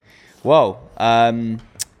Well,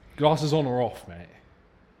 Glasses on or off, mate?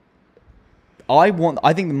 I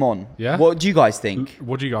think them on. Yeah. What do you guys think?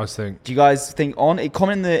 What do you guys think? Do you guys think on?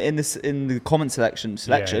 Comment in the comment section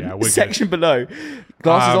we're section below.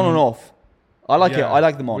 Glasses on and off. I like it. I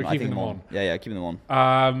like them on. We're I think keeping them them on. Yeah, keeping them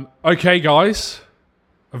on. Okay, guys.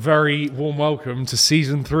 A very warm welcome to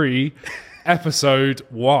season 3, episode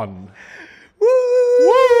 1.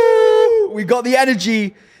 Woo! We got the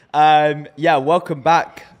energy. Welcome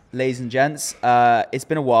back, ladies and gents. It's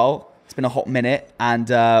been a while. It's been a hot minute, and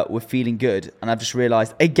we're feeling good. And I've just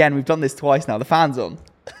realised, again, we've done this twice now. The fan's on.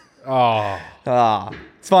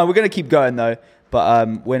 It's fine. We're going to keep going, though.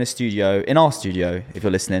 But we're in our studio, if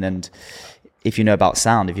you're listening. And if you know about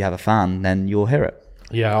sound, if you have a fan, then you'll hear it.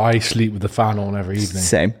 Yeah, I sleep with the fan on every evening.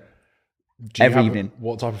 Same. Every evening.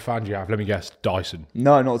 What type of fan do you have? Let me guess. Dyson.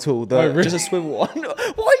 No, not at all. Really? Just a swivel one.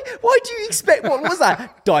 Why do you expect... What was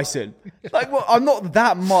that? Dyson. Like, well, I'm not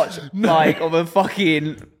that much of a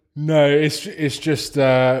fucking... No, it's just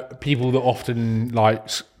people that often like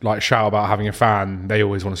shout about having a fan. They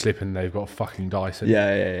always want to slip in. They've got a fucking Dyson.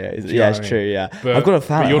 Yeah. It's true. Yeah, but, I've got a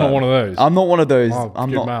fan. But you're not one of those. I'm not one of those. Oh, I'm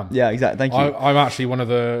good not. Man. Yeah, exactly. Thank you. I'm actually one of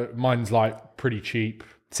the. Mine's like pretty cheap.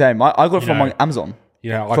 Same. I got it from Amazon.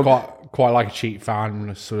 Yeah, I quite like a cheap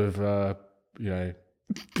fan. Sort of, What are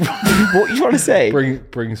you trying to say?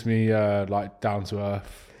 brings me like down to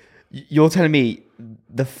earth. You're telling me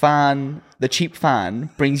the cheap fan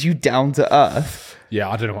brings you down to earth? Yeah,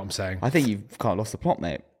 I don't know what I'm saying. I think you've kind of lost the plot,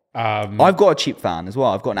 mate. I've got a cheap fan as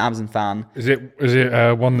well. I've got an Amazon fan. Is it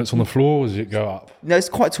one that's on the floor, or does it go up? No, it's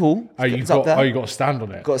quite tall. You got a stand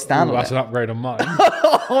on it. Got a stand on it. That's an upgrade on mine.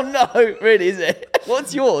 Oh no, really? Is it?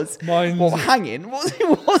 What's yours? Mine's hanging.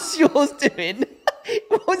 What's yours doing?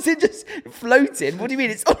 Was it just floating? What do you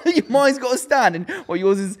mean? Mine's got a stand, and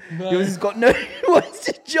yours has got no. What's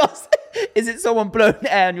it just? Is it someone blowing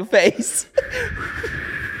air on your face?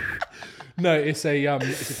 No, it's a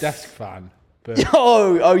desk fan. But,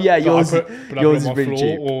 oh yeah, yours. Yours is really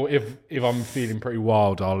cheap. Or if I'm feeling pretty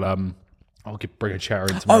wild, I'll bring a chair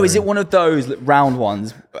into. Oh, is it one of those round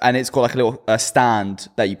ones, and it's got like a little stand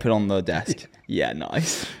that you put on the desk? Yeah,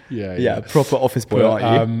 nice. Yeah. Proper office boy,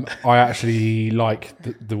 aren't you? I actually like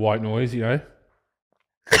the white noise. You know.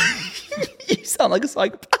 You sound like a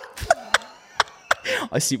psychopath.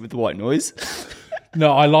 I sleep with the white noise.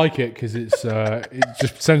 No, I like it because it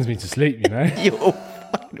just sends me to sleep. You know. You're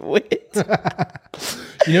fucking weird.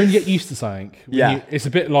 You know, when you get used to something. It's a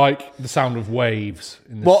bit like the sound of waves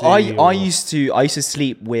in the sea. I used to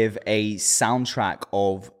sleep with a soundtrack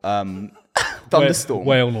of thunderstorm.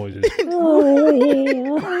 Whale noises.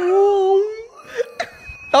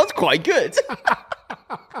 That was quite good.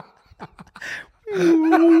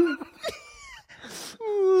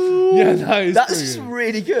 Yeah, that's just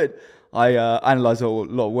really good. I analyse a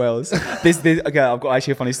lot of whales. Okay, I've got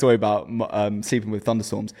actually a funny story about sleeping with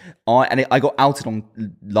thunderstorms. I got outed on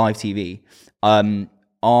live TV. When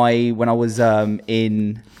I was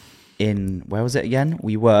in where was it again?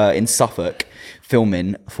 We were in Suffolk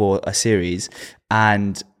filming for a series,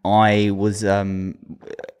 and I was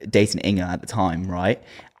dating Inga at the time, right?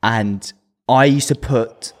 And I used to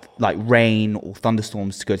put like rain or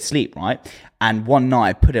thunderstorms to go to sleep, right? And one night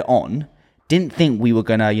I put it on, didn't think we were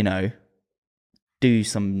gonna, do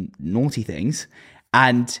some naughty things,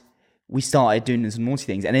 and we started doing some naughty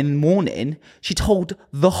things. And in the morning, she told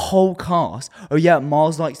the whole cast, "Oh yeah,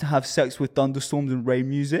 Mars likes to have sex with thunderstorms and rain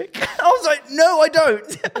music." I was like, "No, I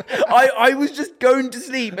don't. I was just going to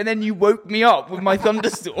sleep, and then you woke me up with my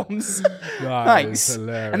thunderstorms." Thanks. And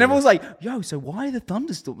everyone was like, "Yo, so why are the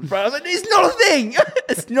thunderstorms?" Bro, I was like, "It's not a thing.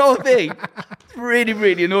 It's not a thing." It's really,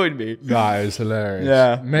 really annoyed me. That is hilarious.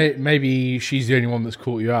 Yeah. Maybe she's the only one that's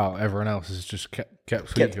caught you out. Everyone else has just kept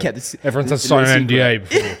Everyone's had to the sign an NDA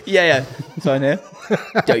before. Yeah. Sign here.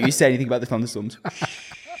 Don't you say anything about the thunderstorms.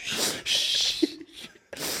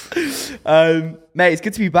 Mate, it's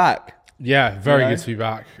good to be back. Yeah, very good to be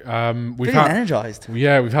back. We've Feeling energized.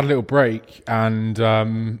 Yeah, we've had a little break, and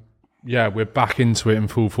we're back into it in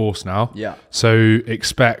full force now. Yeah. So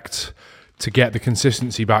expect to get the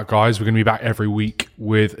consistency back, guys. We're going to be back every week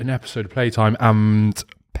with an episode of Playtime and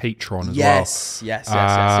Patreon as well. Yes.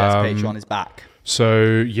 Patreon is back.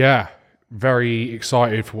 So yeah, very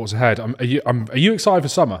excited for what's ahead. Are you excited for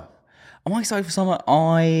summer? Am I excited for summer?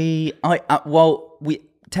 We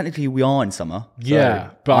technically are in summer. Yeah,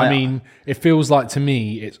 but I mean, it feels like to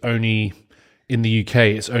me, it's only in the UK.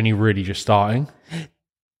 It's only really just starting.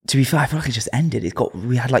 To be fair, I feel like it just ended.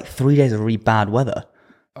 We had like 3 days of really bad weather.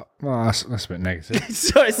 Well, that's a bit negative.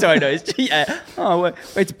 sorry, no, it's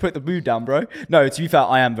way to put the mood down, bro. No, to be fair,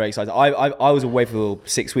 I am very excited. I was away for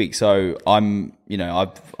 6 weeks, so I'm,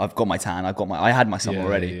 I've got my tan, I had my summer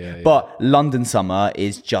already. Yeah. But London summer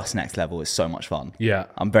is just next level. It's so much fun. Yeah.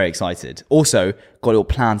 I'm very excited. Also, got a little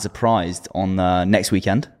plan surprised on next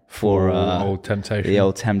weekend for Old Temptation. the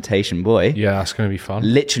old Temptation boy. Yeah, that's going to be fun.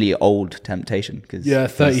 Literally old Temptation. Yeah,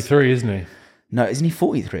 33, isn't he? No, isn't he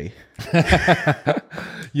 43?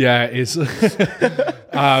 Yeah, it is. So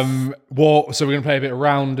we're going to play a bit of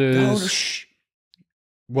rounders. Oh, shh.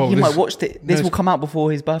 Well, You might watch it. This will come out before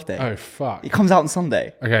his birthday. Oh, fuck. It comes out on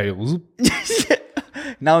Sunday. Okay.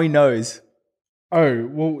 Now he knows. Oh,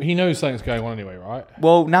 well, he knows something's going on anyway, right?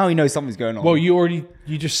 Well, now he knows something's going on. Well, you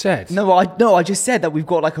just said. No, I just said that we've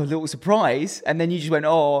got like a little surprise, and then you just went,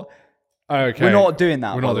 "Oh, Okay. we're not doing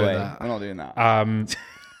that." We're by not the doing way. that. We're not doing that.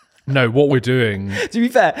 No, what we're doing. To be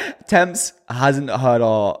fair, Temps hasn't heard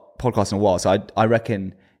our podcast in a while, so I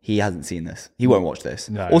reckon he hasn't seen this. He won't watch this.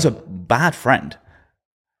 No. Also, bad friend.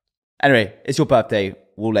 Anyway, it's your birthday.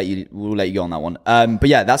 We'll let you go on that one. But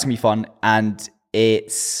yeah, that's gonna be fun, and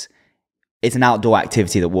it's an outdoor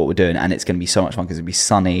activity that what we're doing, and it's gonna be so much fun because it'll be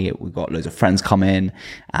sunny. We've got loads of friends coming,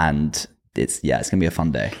 and it's gonna be a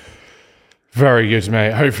fun day. Very good,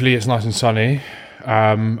 mate. Hopefully it's nice and sunny.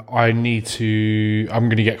 I'm going to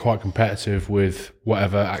get quite competitive with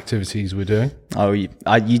whatever activities we're doing. Oh, you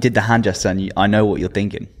did the hand gesture, and I know what you're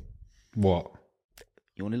thinking. What?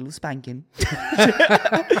 You want a little spanking?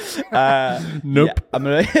 Nope. Yeah, I'm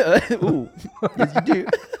gonna. Ooh, yes, you do.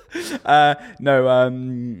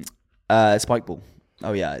 Spike ball.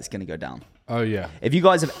 Oh yeah, it's gonna go down. Oh yeah. If you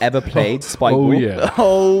guys have ever played spike ball, yeah.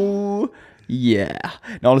 Oh yeah.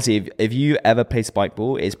 No, honestly, if you ever play spike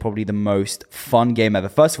ball, it's probably the most fun game ever.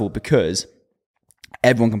 First of all, because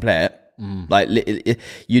everyone can play it. Like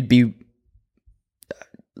you'd be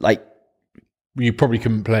like. You probably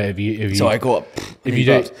couldn't play if you. So I got. If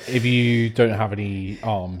you don't have any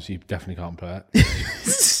arms, you definitely can't play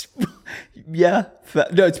it. Yeah.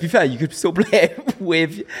 No, to be fair, you could still play it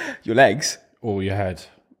with your legs. Or your head.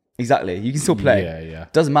 Exactly. You can still play. Yeah.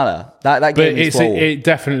 Doesn't matter. That game is full. It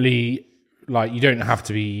definitely, like, you don't have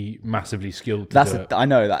to be massively skilled to do it. I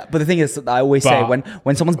know that. But the thing is, I always say,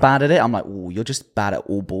 when someone's bad at it, I'm like, oh, you're just bad at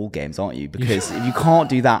all ball games, aren't you? Because if you can't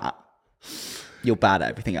do that, you're bad at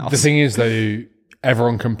everything else. The thing is, though,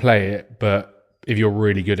 everyone can play it, but if you're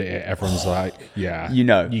really good at it, everyone's like, yeah. You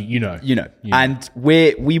know. And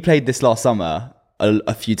we played this last summer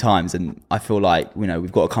a few times, and I feel like,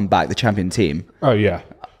 we've got to come back the champion team. Oh, yeah.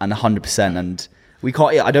 And 100%. And we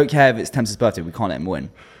can't, I don't care if it's Temps' birthday, we can't let him win.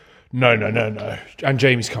 No. And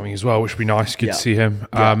Jamie's coming as well, which would be nice. Good to see him.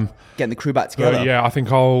 Yeah. Getting the crew back together. Yeah, I think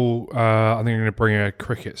I'm going to bring a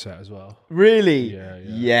cricket set as well. Really? Yeah.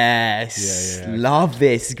 Yes. Yeah. Love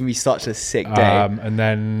this. It's going to be such a sick day. And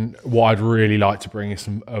then what I'd really like to bring is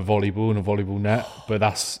a volleyball and a volleyball net. But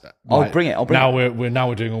that's... I'll bring it.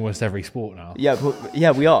 We're doing almost every sport now.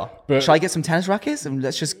 Yeah, we are. But shall I get some tennis rackets and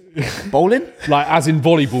let's just bowl in? Like, as in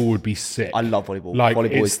volleyball would be sick. I love volleybable. Like,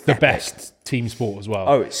 volleyball it's is the epic. best team sport as well.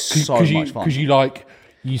 Oh, it's so much fun. Because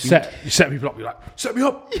you set people up. You're like, set me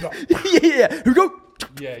up. You're like, yeah. Here we go.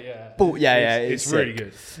 Yeah. Ball, yeah. It's really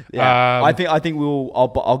good. Yeah. I think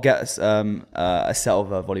I'll get us a set of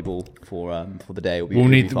volleyball for the day. We'll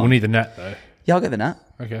need the net though. Yeah, I'll get the net.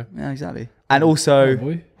 Okay. Yeah, exactly. And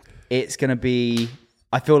also, it's gonna be.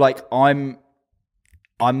 I feel like I'm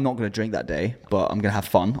not gonna drink that day, but I'm gonna have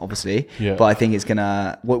fun, obviously. Yeah. But I think it's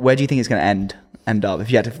gonna. Where do you think it's gonna end up?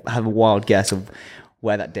 If you had to have a wild guess of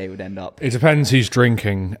where that day would end up. It depends who's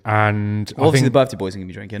drinking, and Well, obviously the birthday boys are gonna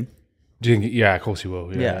be drinking. Do you think? Yeah, of course he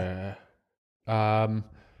will. Yeah. I'm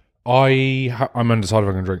undecided if I'm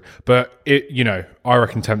going to drink, but I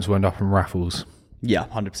reckon Temps will end up in raffles. Yeah,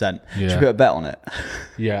 100%. Yeah. Should we put a bet on it?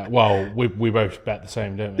 Yeah. Well, we both bet the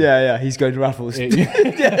same, don't we? Yeah. He's going to raffles.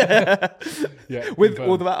 Yeah. With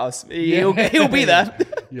all about us, he'll be there.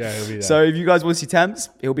 Yeah, he'll be there. So if you guys want to see Temps,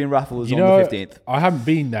 he'll be in raffles on the 15th. I haven't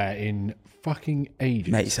been there in fucking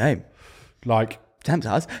ages. Mate, same. Like. Temps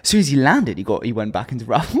has. As soon as he landed, he went back into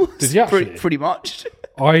raffles. Did he actually? Pretty much.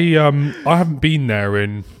 I haven't been there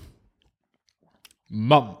in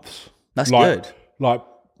months. That's good. Like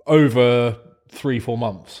over 3-4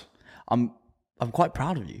 months. I'm quite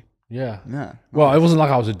proud of you. Yeah. Yeah. Well, it wasn't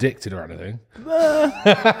like I was addicted or anything.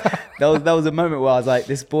 There was a moment where I was like,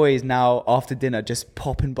 this boy is now after dinner just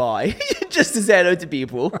popping by just to say hello to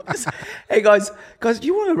people. Hey guys, do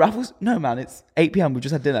you want to raffles? No, man, it's 8 p.m. We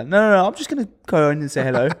just had dinner. No, I'm just gonna go in and say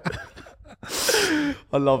hello.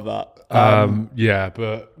 I love that. Yeah,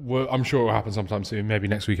 but I'm sure it will happen sometime soon, maybe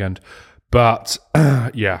next weekend. But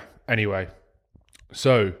yeah. Anyway,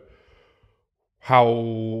 So,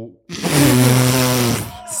 how?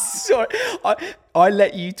 Sorry, I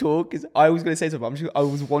let you talk because I was going to say something. I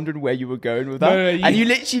was wondering where you were going with that, and you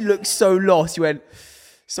literally looked so lost. You went,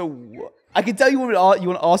 so what? I can tell you want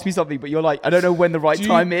to ask me something, but you're like, I don't know when the right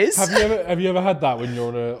time is. Have you ever had that when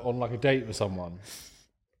you're on like a date with someone?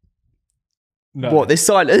 No. What, this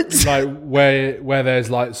silence? Like where there's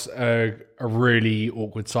like a really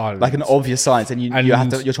awkward silence, like an obvious silence, and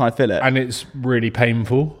you're trying to fill it, and it's really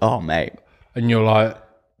painful. Oh, mate, and you're like,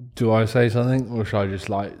 do I say something, or should I just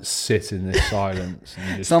like sit in this silence?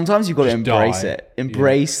 And just, sometimes you've got to embrace it.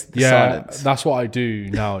 Embrace the silence. That's what I do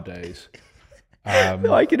nowadays.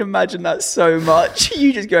 I can imagine that so much.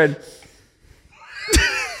 You just going.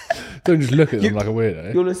 Don't just look at them like a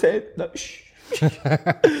weirdo. You want to say it? No. Shh.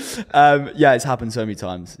 Yeah, it's happened so many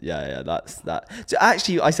times. Yeah, that's that. So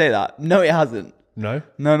actually, I say that. No, it hasn't. No,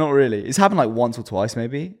 not really. It's happened like once or twice,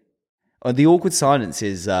 maybe. The awkward silence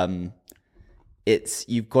is,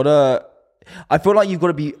 you've got to. I feel like you've got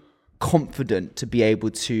to be confident to be able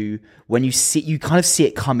to, when you kind of see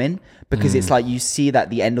it coming, because it's like you see that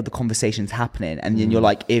the end of the conversation is happening, and then you're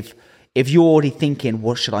like, if you're already thinking,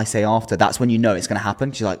 what should I say after? That's when you know it's going to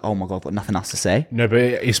happen. You're like, oh my God, I've got nothing else to say. No, but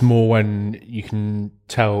it's more when you can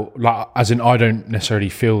tell, like, as in, I don't necessarily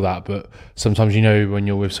feel that, but sometimes, you know, when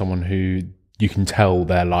you're with someone who you can tell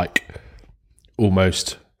they're like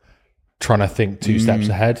almost trying to think two steps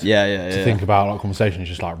ahead. Yeah. To think about like conversation, it's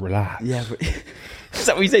just like, relax. Yeah. Is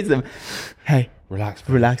that what you say to them? Hey, relax,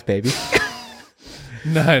 baby.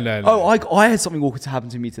 No. Oh, I had something awkward to happen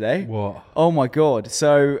to me today. What? Oh my God.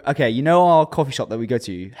 So, okay, you know our coffee shop that we go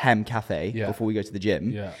to, Hem Cafe, before we go to the gym?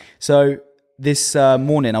 Yeah. So this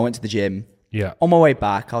morning I went to the gym. Yeah. On my way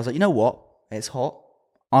back, I was like, you know what? It's hot.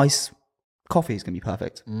 Ice coffee is going to be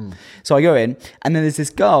perfect. So I go in, and then there's this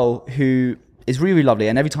girl who is really, really lovely.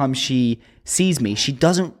 And every time she sees me, she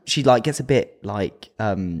like gets a bit like,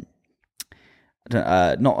 not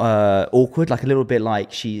awkward, like a little bit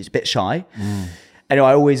like she's a bit shy. Anyway,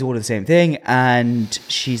 I always order the same thing, and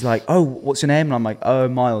she's like, oh, what's your name? And I'm like, oh,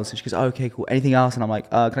 Miles. And she goes, oh, okay, cool. Anything else? And I'm like,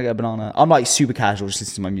 can I get a banana? I'm like super casual, just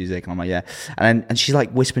listening to my music. And I'm like, yeah. And she's like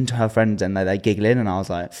whispering to her friends, and they're giggling, and I was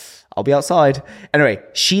like, I'll be outside. Anyway,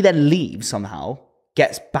 she then leaves somehow,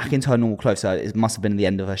 gets back into her normal clothes, so it must have been the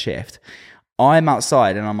end of her shift. I'm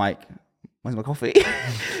outside, and I'm like, where's my coffee?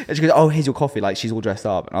 And she goes, oh, here's your coffee. Like, she's all dressed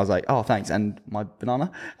up. And I was like, oh, thanks. And my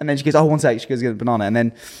banana? And then she goes, oh, one sec. She goes, get a banana. And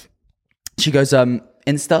then she goes,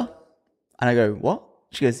 Insta? And I go, what?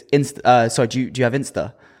 She goes, Insta. Sorry, do you have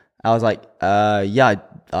Insta? I was like, yeah,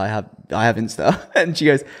 I have Insta. And she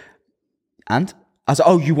goes, and? I was like,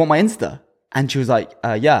 oh, you want my Insta? And she was like,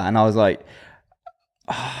 yeah. And I was like,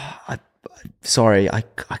 sorry, I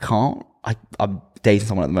can't. I'm dating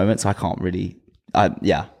someone at the moment, so I can't really.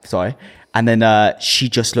 Yeah, sorry. And then she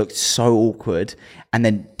just looked so awkward, and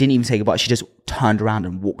then didn't even say goodbye. She just turned around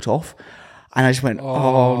and walked off. And I just went,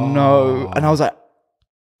 oh no. And I was like,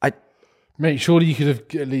 mate, surely you could have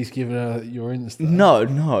at least given her your Insta.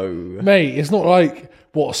 No. Mate, it's not like,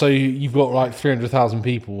 what, so you've got like 300,000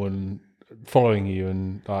 people and following you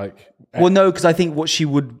and like... Well, no, because I think what she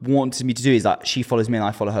would want me to do is that she follows me and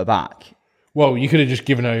I follow her back. Well, you could have just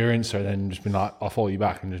given her your Insta and then just been like, I'll follow you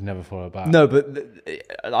back, and just never follow her back. No, but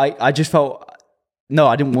I just felt... No,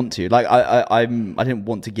 I didn't want to. Like, I didn't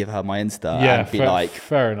want to give her my Insta and be like...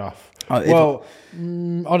 Fair enough. I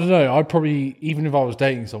don't know. I'd probably, even if I was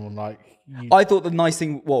dating someone, like... I thought the nice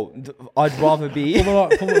thing... Well, I'd rather be...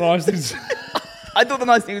 What the nice thing I thought the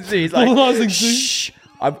nice thing to do is like... Shh,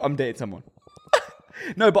 I'm dating someone.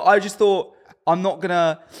 No, but I just thought, I'm not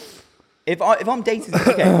gonna... If I'm dating...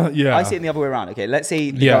 Okay, yeah. I see it the other way around. Okay, let's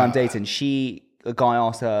say the girl I'm dating, a guy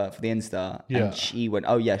asked her for the Insta, and she went,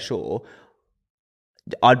 oh yeah, sure.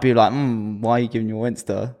 I'd be like, why are you giving your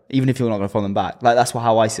Insta? Even if you're not going to follow them back. Like, that's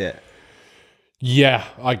how I see it. Yeah,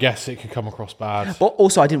 I guess it could come across bad. But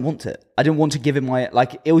also, I didn't want it. I didn't want to give him my...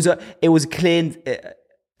 Like, it was clear...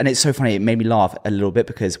 And it's so funny, it made me laugh a little bit,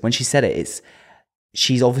 because when she said it,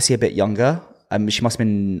 she's obviously a bit younger. She must have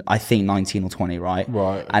been, I think, 19 or 20, right?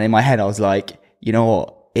 Right. And in my head, I was like, you know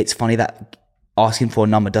what? It's funny that asking for a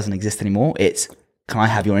number doesn't exist anymore. It's, can I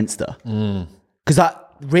have your Insta? Because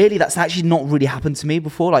that's actually not really happened to me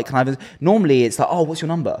before. Like, normally it's like, oh, what's your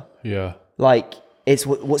number? Yeah. Like, it's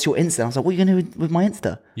what's your Insta? I was like, what are you going to do with my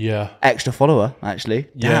Insta? Yeah. Extra follower, actually.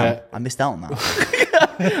 Yeah. Damn, I missed out on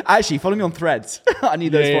that. Actually, follow me on Threads. I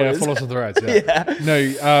need those followers. Yeah, follow us on Threads. Yeah.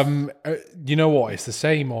 No, you know what? It's the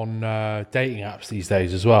same on dating apps these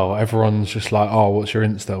days as well. Everyone's just like, oh, what's your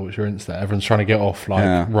Insta? What's your Insta? Everyone's trying to get off,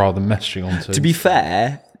 like, rather than messaging onto. To be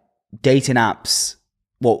fair, dating apps,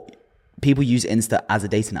 well, people use Insta as a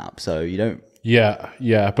dating app, so you don't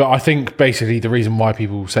Yeah. But I think basically the reason why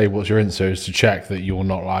people say what's your Insta is to check that you're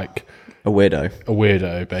not like A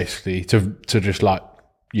weirdo. basically, to just like,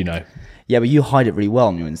 you know. Yeah, but you hide it really well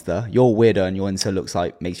on your Insta. You're a weirdo and your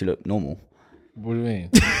Insta makes you look normal. What do you mean?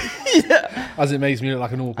 As it makes me look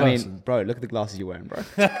like a normal person. I mean, bro, look at the glasses you're wearing, bro.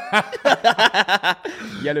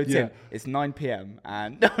 Yellow tint. It's 9 p.m.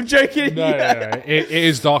 and... No, I'm joking. No. It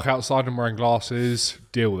is dark outside. I'm wearing glasses.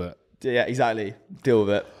 Deal with it. Yeah, exactly. Deal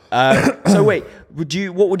with it. So wait,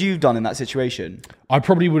 what would you have done in that situation? I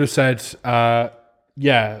probably would have said,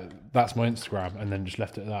 yeah, that's my Instagram, and then just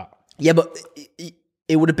left it at that. Yeah, but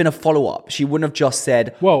it would have been a follow-up. She wouldn't have just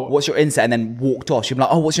said, well, what's your Insta, and then walked off. She'd be like,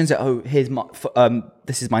 oh, what's your Insta? Oh, here's my,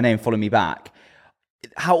 this is my name, follow me back.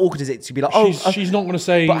 How awkward is it to be like, she's not going to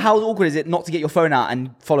say... But how awkward is it not to get your phone out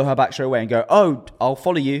and follow her back straight away and go, oh, I'll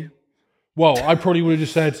follow you? Well, I probably would have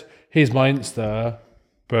just said, here's my Insta,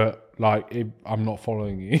 but like, I'm not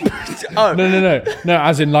following you. Oh. No,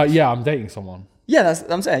 as in like, yeah, I'm dating someone. Yeah,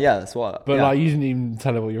 I'm saying, yeah, that's what. But yeah. like, you didn't even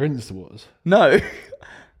tell her what your Insta was. No,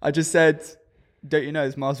 I just said... Don't you know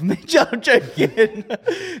it's Miles from Nature? I'm joking.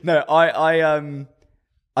 No, I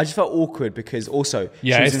just felt awkward because also...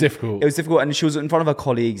 Yeah, it's difficult. It was difficult, and she was in front of her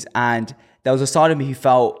colleagues, and there was a side of me who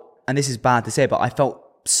felt, and this is bad to say, but I felt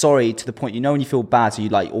sorry to the point, you know, when you feel bad, so you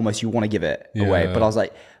like, almost you want to give it away. But I was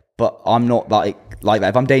like, but I'm not like that.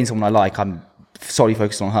 If I'm dating someone I like, I'm solely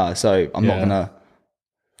focused on her, so I'm not going to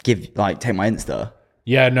take my Insta.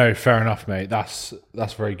 Yeah, no, fair enough, mate. That's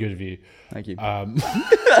very good of you. Thank you.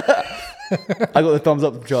 I got the thumbs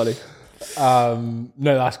up from Charlie. No,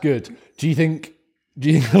 that's good. Do you think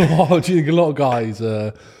a lot of guys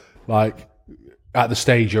like at the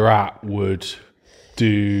stage you're at would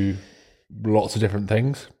do lots of different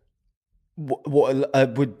things?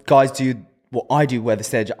 What would guys do? What I do, where the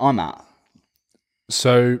stage I'm at.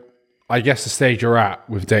 So I guess the stage you're at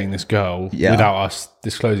with dating this girl, without us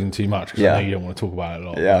disclosing too much, because I know you don't want to talk about it a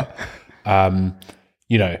lot. Yeah.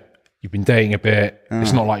 You know, you've been dating a bit.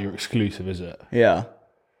 It's not like you're exclusive, is it? Yeah.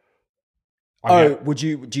 Do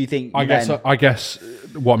you think... I guess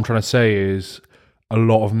what I'm trying to say is a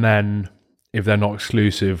lot of men, if they're not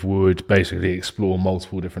exclusive, would basically explore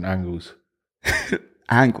multiple different angles.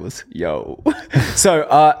 Angles? Yo. So,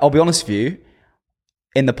 I'll be honest with you.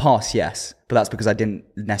 In the past, yes. But that's because I didn't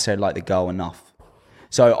necessarily like the girl enough.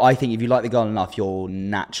 So I think if you like the girl enough, you're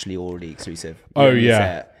naturally already exclusive.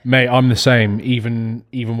 Mate, I'm the same. Even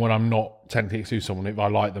when I'm not technically exclusive with someone, if I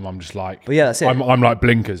like them, I'm just like... But yeah, that's it. I'm like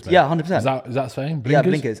blinkers, mate. Yeah, 100%. Is that saying?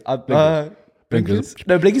 Blinkers? Yeah, blinkers. Blinkers?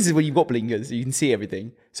 No, blinkers is when you've got blinkers. You can see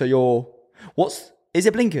everything. So is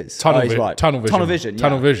it blinkers? Tunnel vision. Tunnel vision.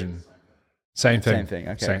 Tunnel vision. Same thing. Same thing.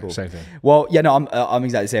 Okay, cool. Same thing. Well, yeah, no, I'm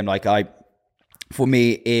exactly the same. Like for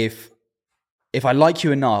me, if I like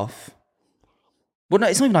you enough... Well, no,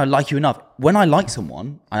 it's not even I like you enough. When I like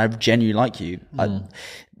someone, and I genuinely like you,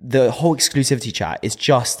 the whole exclusivity chat is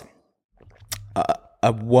just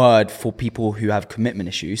a word for people who have commitment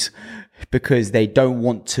issues because they don't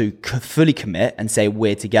want to fully commit and say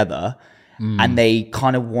we're together, and they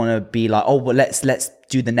kind of want to be like, oh, well, let's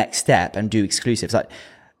do the next step and do exclusives. Like,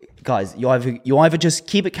 guys, you either just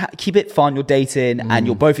keep it fun, you're dating, and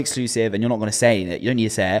you're both exclusive, and you're not going to say it. You don't need to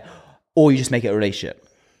say it, or you just make it a relationship.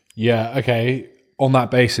 Yeah. Okay. On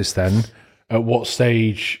that basis, then, at what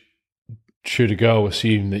stage should a girl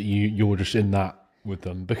assume that you're just in that with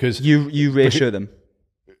them? Because you reassure them.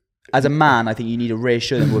 As a man, I think you need to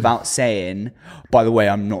reassure them without saying, by the way,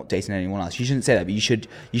 I'm not dating anyone else. You shouldn't say that, but you should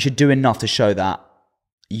do enough to show that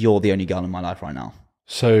you're the only girl in my life right now.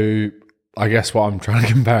 So I guess what I'm trying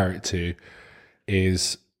to compare it to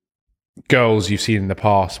is girls you've seen in the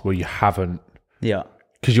past where you haven't. Yeah.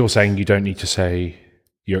 Because you're saying you don't need to say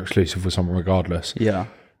you're exclusive with someone regardless. Yeah.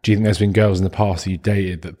 Do you think there's been girls in the past that you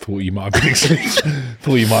dated that thought you might have been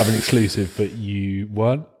exclusive, but you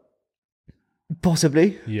weren't?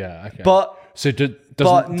 Possibly. Yeah. Okay. But doesn't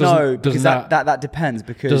that depends,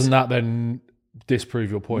 because doesn't that then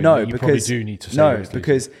disprove your point? No, you probably do need to say no,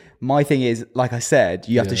 because my thing is, like I said,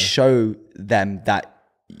 you have to show them that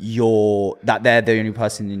they're the only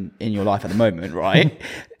person in your life at the moment, right?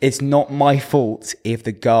 It's not my fault if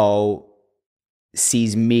the girl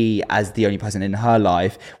sees me as the only person in her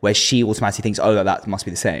life where she automatically thinks, oh, that must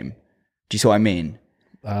be the same. Do you see what I mean?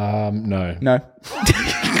 No.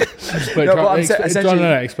 Explain.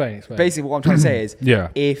 Basically, what I'm trying to say is,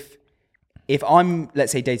 if I'm,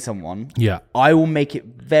 let's say, dating someone, I will make it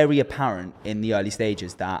very apparent in the early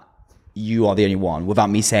stages that you are the only one, without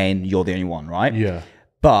me saying you're the only one, right? Yeah.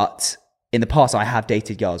 But in the past, I have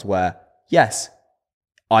dated girls where, yes,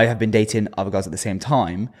 I have been dating other girls at the same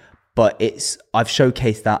time, but I've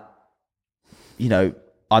showcased that,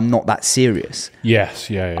 I'm not that serious. Yes,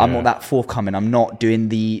 yeah. I'm not that forthcoming. I'm not doing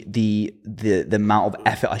the amount of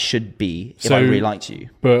effort I should be if I really liked you.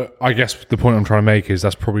 But I guess the point I'm trying to make is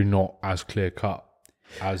that's probably not as clear cut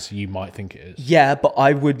as you might think it is. Yeah, but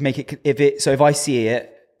I would make it if I see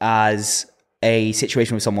it as a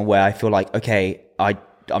situation with someone where I feel like, okay,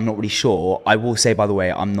 I'm not really sure, I will say, by the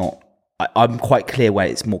way, I'm quite clear where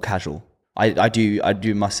it's more casual. I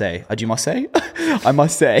must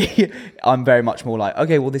say I'm very much more like,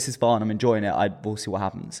 okay, well, this is fun, I'm enjoying it, we'll see what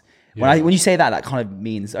happens. Yeah. When you say that kind of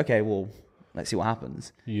means, okay, well, let's see what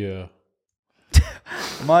happens. Yeah.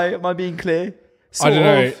 Am I being clear? I don't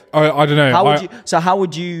know. I don't know. How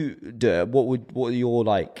would you do it? What are your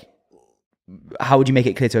like? How would you make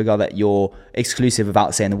it clear to a girl that you're exclusive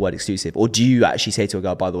without saying the word exclusive? Or do you actually say to a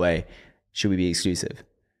girl, by the way, should we be exclusive?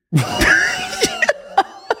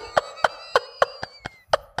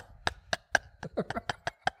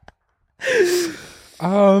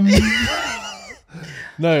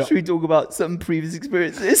 No. Should we talk about some previous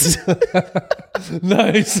experiences?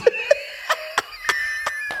 No.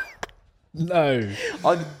 No.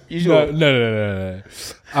 You sure? No.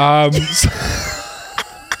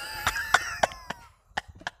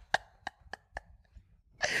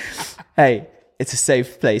 Hey, it's a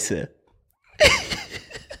safe place here.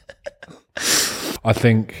 I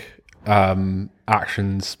think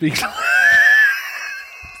actions speak.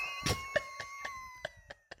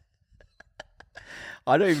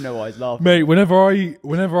 I don't even know why he's laughing. Mate, whenever I'm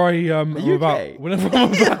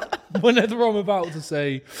about to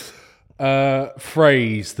say a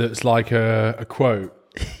phrase that's like a quote,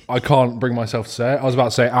 I can't bring myself to say it. I was about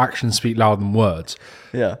to say actions speak louder than words.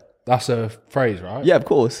 Yeah. That's a phrase, right? Yeah, of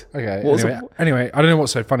course. Okay. Anyway, I don't know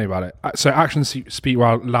what's so funny about it. So actions speak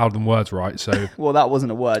louder than words, right? So well, that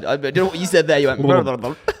wasn't a word. I don't know what you said there. You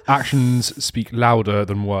went. Actions speak louder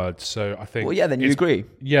than words. So I think. Well, yeah. Then you agree.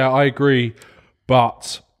 Yeah, I agree,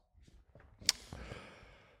 but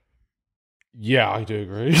yeah, I do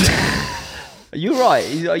agree. Are you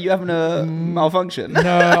right? Are you having a malfunction? No,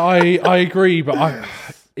 I agree, but I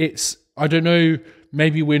don't know.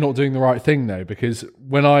 Maybe we're not doing the right thing though, because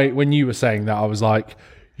when you were saying that, I was like,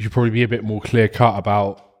 you should probably be a bit more clear cut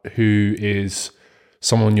about who is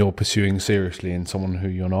someone you're pursuing seriously and someone who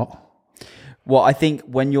you're not. Well, I think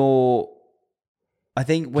does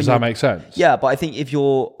that make sense? Yeah, but I think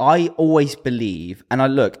I always believe, and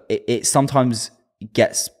it sometimes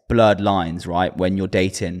gets blurred lines, right? When you're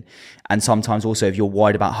dating, and sometimes also if you're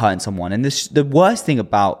worried about hurting someone. And the worst thing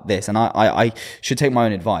about this, and I should take my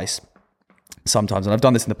own advice sometimes, and I've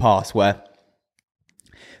done this in the past, where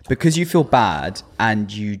because you feel bad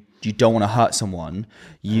and you don't want to hurt someone,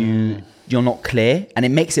 you're not clear, and it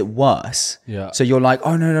makes it worse. Yeah. So you're like,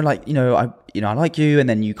 oh no, like I like you, and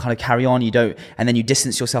then you kind of carry on. You don't, and then you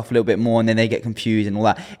distance yourself a little bit more, and then they get confused and all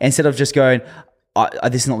that. Instead of just going,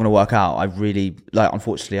 this is not going to work out. I really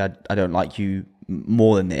unfortunately, I don't like you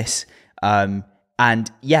more than this. And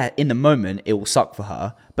yeah, in the moment it will suck for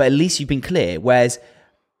her, but at least you've been clear. Whereas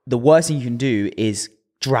the worst thing you can do is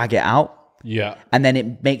drag it out. Yeah. And then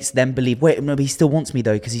it makes them believe, wait, no, but he still wants me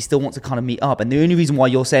though, because he still wants to kind of meet up. And the only reason why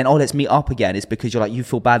you're saying, oh, let's meet up again, is because you're like, you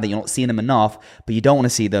feel bad that you're not seeing them enough, but you don't want to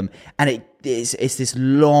see them. And it's this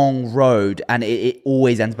long road, and it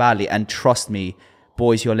always ends badly. And trust me,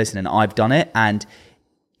 boys who are listening, I've done it, and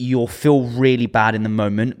you'll feel really bad in the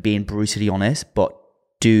moment, being brutally honest, but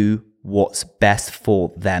do what's best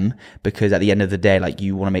for them, because at the end of the day, like,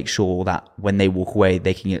 you want to make sure that when they walk away,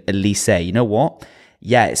 they can at least say, you know what?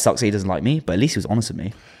 Yeah, it sucks that he doesn't like me, but at least he was honest with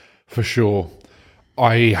me. For sure.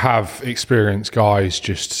 I have experienced guys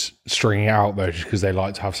just stringing it out though, just because they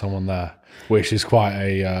like to have someone there, which is quite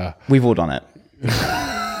a... We've all done it.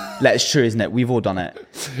 That's true, isn't it? We've all done it.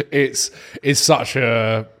 It's such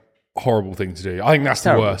a horrible thing to do. I think that's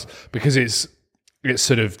the worst, because it's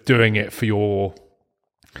sort of doing it for your...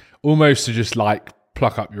 almost to just like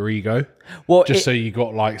pluck up your ego, so you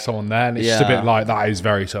got like someone there, and it's just a bit like, that is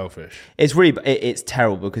very selfish. It's really, it's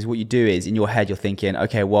terrible, because what you do is, in your head, you're thinking,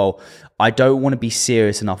 okay, well, I don't want to be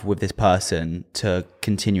serious enough with this person to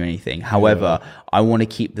continue anything. However, I want to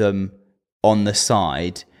keep them on the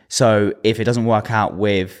side, so if it doesn't work out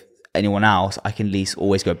with anyone else, I can at least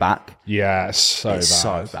always go back. Yeah, it's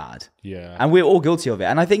so bad. Yeah, and we're all guilty of it.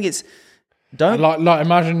 And I think it's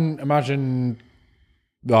imagine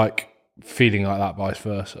like feeling like that, vice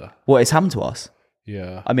versa. Well, it's happened to us.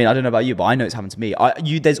 Yeah. I mean, I don't know about you, but I know it's happened to me.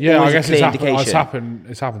 There's Yeah, I always a guess clear it's indication. happened.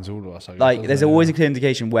 It's happened to all of us. I guess, Like, doesn't there's it? always a clear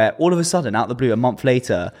indication where all of a sudden, out of the blue, a month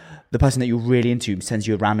later, the person that you're really into sends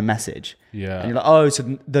you a random message. Yeah. And you're like, oh,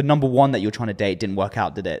 so the number one that you're trying to date didn't work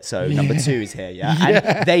out, did it? So number two is here, yeah?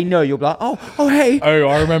 And they know, you'll be like, oh, hey. Oh,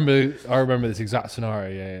 I remember this exact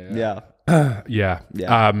scenario. Yeah.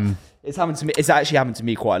 It's happened to me. It's actually happened to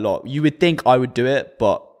me quite a lot. You would think I would do it,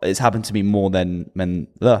 but it's happened to me more than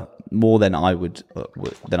I would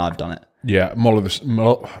than I've done it. Yeah. I don't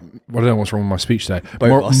know what's wrong with my speech today.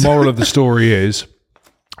 Both of us. Moral of the story is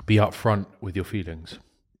be upfront with your feelings.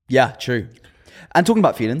 Yeah, true. And talking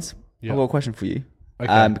about feelings, Yeah. I've got a question for you.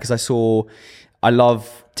 Okay. Because I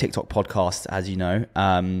love TikTok podcasts, as you know,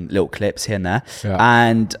 little clips here and there. Yeah.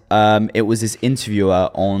 And it was this interviewer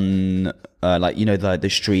on, the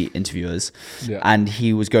street interviewers. Yeah. And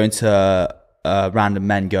he was going to random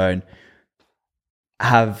men going,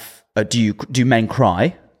 do men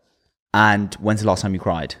cry? And when's the last time you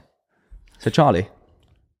cried? So Charlie,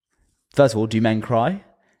 first of all, do men cry?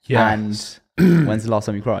 Yes. And when's the last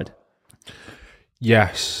time you cried?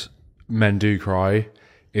 Yes, men do cry.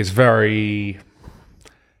 It's very...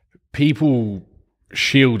 People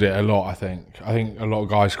shield it a lot, I think. I think a lot of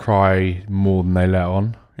guys cry more than they let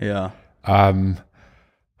on. Yeah.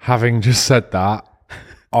 Having just said that,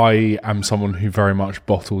 I am someone who very much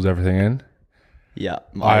bottles everything in. Yeah,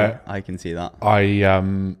 I can see that.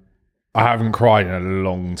 I haven't cried in a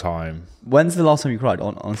long time. When's the last time you cried?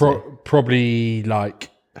 Honestly?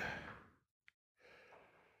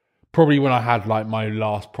 Probably when I had like my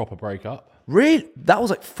last proper breakup. Really? That was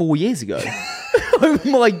like 4 years ago. Oh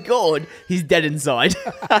my God, he's dead inside.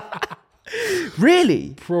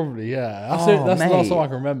 Really? Probably, yeah. That's mate, the last time I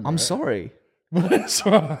can remember. I'm sorry. That's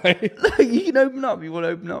right. You can open up. You want to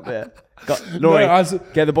open up here? Laurie,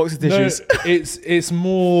 get the box of tissues. No, it's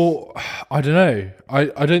more. I don't know.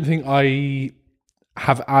 I don't think I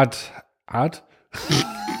have had.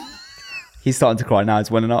 He's starting to cry now. It's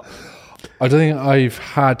welling up. I don't think I've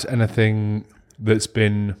had anything that's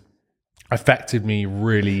been affected me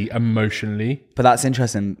really emotionally. But that's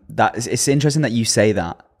interesting. It's interesting that you say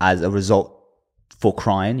that as a result for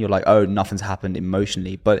crying. You're like, oh, nothing's happened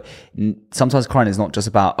emotionally. But sometimes crying is not just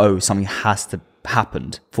about, oh, something has to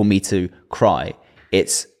happen for me to cry.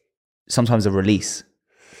 It's sometimes a release.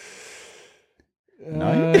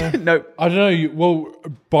 No? No. I don't know. Well,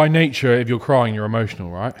 by nature, if you're crying, you're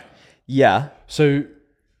emotional, right? Yeah. So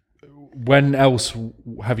when else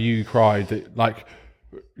have you cried? Like,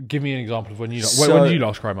 give me an example of when you... when did you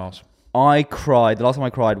last cry, Miles? I cried. The last time I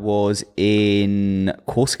cried was in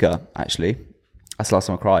Corsica, actually. That's the last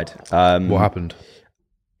time I cried. What happened?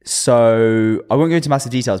 So I won't go into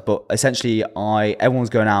massive details, but essentially everyone was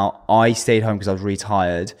going out. I stayed home because I was really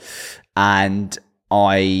tired, and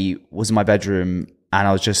I was in my bedroom and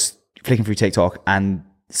I was just flicking through TikTok, and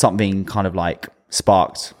something kind of like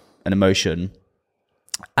sparked an emotion.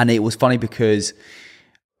 And it was funny because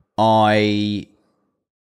it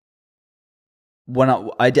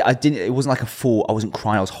wasn't like a full, I wasn't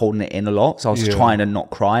crying, I was holding it in a lot. So I was trying to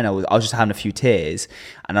not cry, and I was just having a few tears.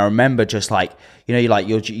 And I remember just like,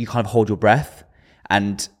 you kind of hold your breath,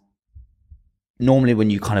 and normally when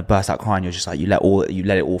you kind of burst out crying, you're just like, you let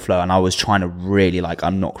it all flow. And I was trying to really like,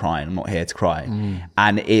 I'm not crying, I'm not here to cry.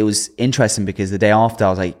 And it was interesting because the day after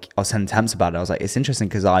I was telling Temps about it. I was like, it's interesting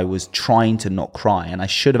because I was trying to not cry, and I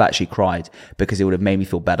should have actually cried because it would have made me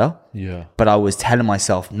feel better. Yeah. But I was telling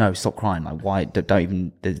myself, no, stop crying. Like, why? Don't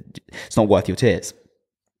even, it's not worth your tears.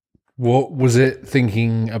 What was it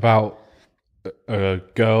thinking about? A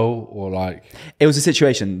girl, or like... It was a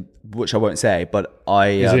situation which I won't say, but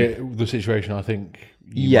Is it the situation I think...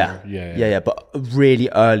 Yeah, but really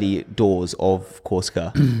early doors of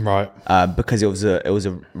Corsica. Right. Because it was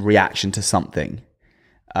a reaction to something.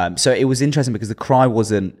 So it was interesting because the cry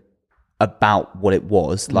wasn't about what it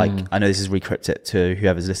was. Like, I know this is recrypted to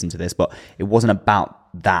whoever's listened to this, but it wasn't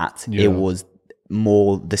about that. Yeah. It was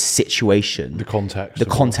more the situation. The context.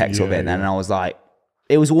 Of it. And I was like...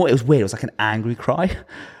 It was weird. It was like an angry cry.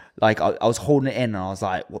 Like I was holding it in, and I was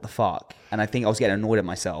like, "What the fuck?" And I think I was getting annoyed at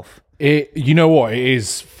myself. You know what? It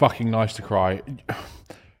is fucking nice to cry.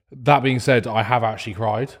 That being said, I have actually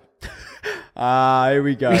cried. Here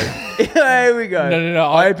we go. Here we go. No.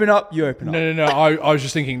 I open up. You open up. No. I was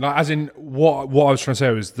just thinking, like, as in what I was trying to say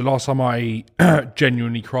was the last time I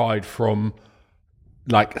genuinely cried from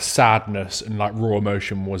like sadness and like raw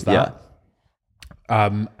emotion was that.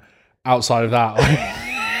 Yeah. Outside of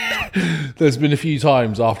that, there's been a few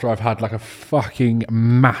times after I've had like a fucking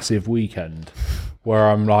massive weekend where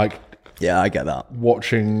I'm like, yeah, I get that,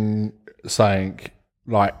 watching something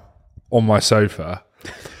like on my sofa,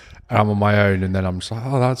 and I'm on my own, and then I'm just like,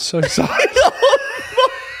 oh, that's so sad.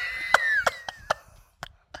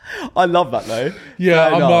 I love that though. Yeah,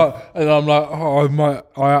 Fair enough. I'm like,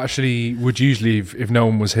 oh, I actually would usually, if no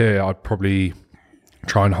one was here, I'd probably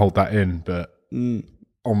try and hold that in, but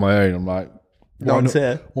on my own, I'm like, No one's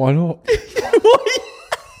here. Why not?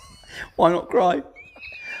 Why not cry?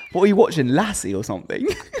 What are you watching? Lassie or something?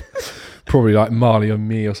 Probably like Marley and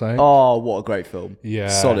Me or something. Oh, what a great film. Yeah.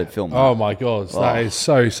 Solid film. Oh my God, that is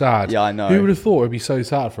so sad. Yeah, I know. Who would have thought it'd be so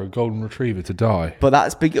sad for a golden retriever to die? But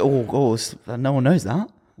that's big. No one knows that.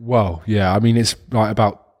 Well, yeah, I mean, it's like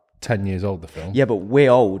about 10 years old, the film. Yeah, but we're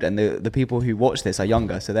old, and the people who watch this are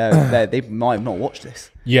younger, so they might have not watched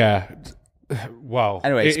this. Yeah. Well,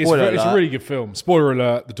 anyway, it's a really good film. Spoiler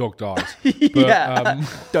alert: the dog dies. But, yeah,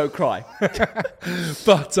 don't cry.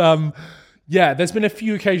 But yeah, there's been a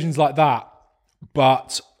few occasions like that,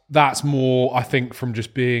 but that's more, I think, from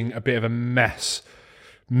just being a bit of a mess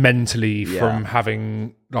mentally from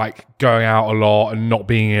having like going out a lot and not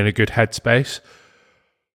being in a good headspace.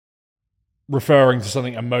 Referring to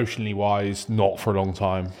something emotionally wise, not for a long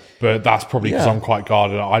time, but that's probably because I'm quite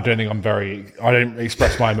guarded. I don't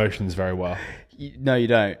express my emotions very well. No, you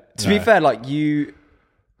don't. To be fair, like you,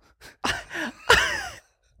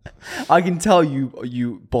 I can tell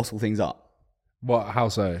you bottle things up. What? How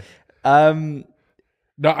so? No,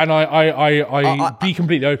 and I be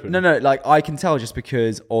completely open. No, like I can tell just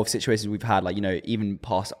because of situations we've had, like, you know, even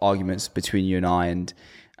past arguments between you and I, and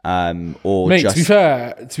or mate, just...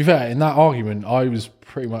 to be fair, in that argument, I was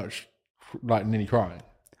pretty much like nearly crying.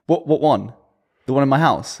 What one? The one in my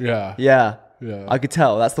house? Yeah. I could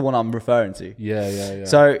tell. That's the one I'm referring to. Yeah.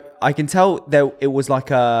 So I can tell there. It was like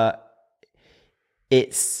a.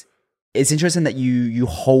 It's interesting that you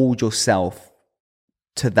hold yourself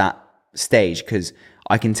to that stage, because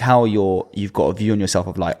I can tell you've got a view on yourself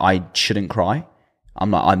of like, I shouldn't cry.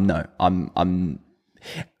 I'm I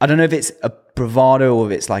don't know if it's a bravado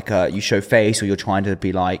or if it's like you show face, or you're trying to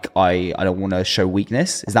be like, I don't want to show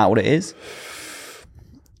weakness. Is that what it is?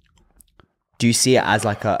 Do you see it as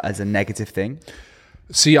like as a negative thing?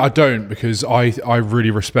 See, I don't, because I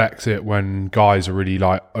really respect it when guys are really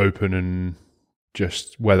like open and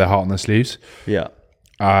just wear their heart on their sleeves. Yeah.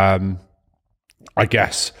 I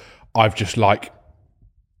guess I've kind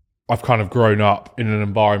of grown up in an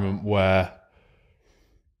environment where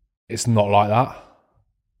it's not like that.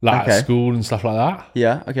 Like at school and stuff like that.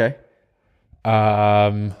 Yeah, okay.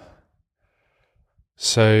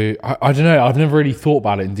 So I don't know. I've never really thought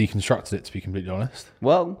about it and deconstructed it, to be completely honest.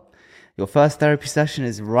 Well, your first therapy session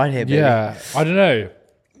is right here, baby. Yeah, I don't know.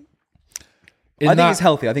 I think it's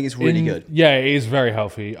healthy. I think it's really good. Yeah, it is very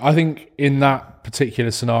healthy. I think in that particular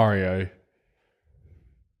scenario,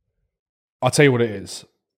 I'll tell you what it is.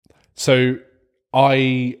 So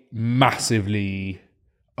I massively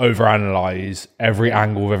overanalyze every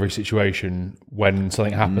angle of every situation when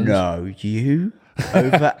something happens. No, you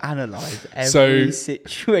overanalyze every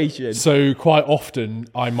situation. So quite often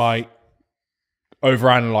I might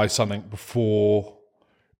overanalyze something before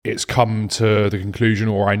it's come to the conclusion,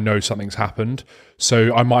 or I know something's happened.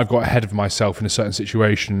 So I might have got ahead of myself in a certain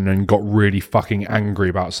situation and got really fucking angry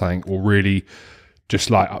about something, or really just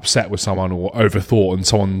like upset with someone, or overthought, and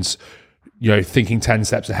someone's, you know, thinking 10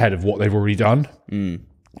 steps ahead of what they've already done.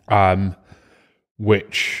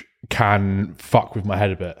 Which can fuck with my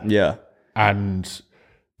head a bit. Yeah. And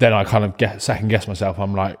then I kind of second guess myself.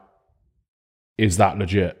 I'm like, is that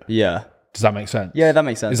legit? Yeah. Does that make sense? Yeah, that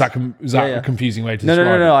makes sense. Is that a confusing way to describe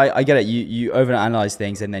it? No. I get it. You overanalyze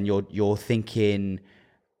things, and then you're thinking,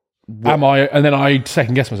 am I? And then I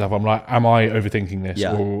second guess myself. I'm like, am I overthinking this,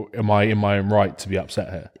 Yeah. or am I in my own right to be upset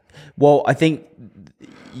here? Well, I think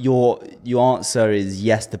your answer is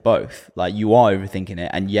yes to both. Like, you are overthinking it,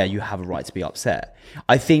 and yeah, you have a right to be upset.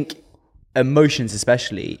 I think emotions,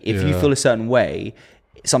 especially if you feel a certain way,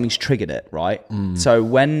 something's triggered it, right? So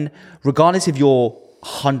regardless if you're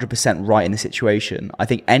 100% right in the situation, I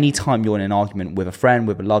think anytime you're in an argument with a friend,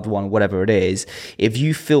 with a loved one, whatever it is, if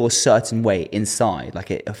you feel a certain way inside, like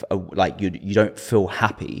you don't feel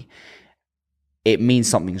happy, it means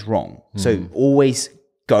something's wrong. So always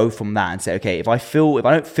go from that and say, okay, if I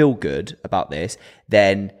don't feel good about this,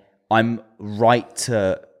 then I'm right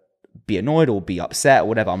to be annoyed or be upset or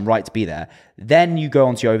whatever. I'm right to be there. Then you go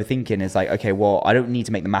on to your overthinking. It's like, okay, well, I don't need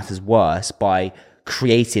to make the matters worse by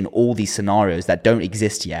creating all these scenarios that don't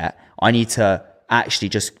exist yet. I need to actually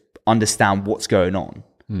just understand what's going on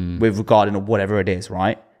with regarding to whatever it is,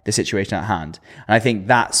 right? The situation at hand. And I think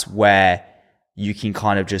that's where you can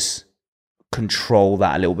kind of just control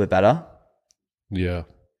that a little bit better. Yeah.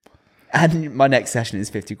 And my next session is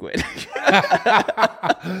 50 quid.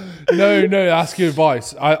 No, that's good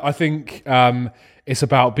advice. I think it's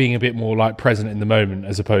about being a bit more like present in the moment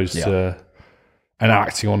as opposed to and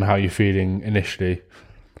acting on how you're feeling initially.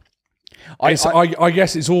 I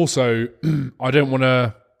guess it's also I don't want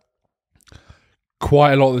to.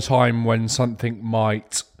 Quite a lot of the time when something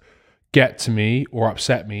might get to me or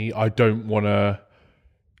upset me, I don't want to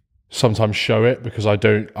sometimes show it because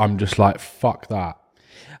I'm just like, fuck that.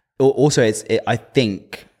 Also, I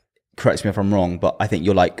think, correct me if I'm wrong, but I think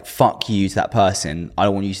you're like, fuck you to that person. I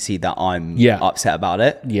don't want you to see that I'm upset about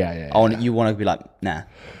it. You want to be like, nah.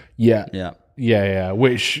 Yeah.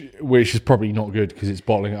 Which is probably not good because it's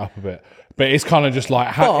bottling it up a bit. But it's kind of just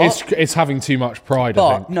like it's having too much pride.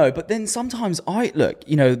 I think. No, but then sometimes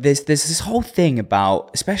there's this whole thing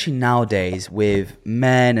about, especially nowadays, with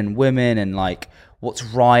men and women and like what's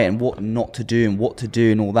right and what not to do and what to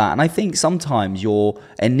do and all that. And I think sometimes your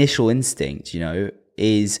initial instinct,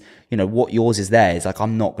 is what yours is there is like,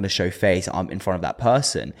 I'm not going to show face. I'm in front of that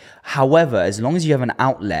person. However, as long as you have an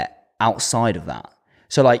outlet outside of that,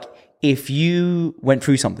 so like. If you went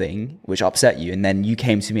through something which upset you and then you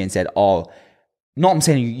came to me and said, I'm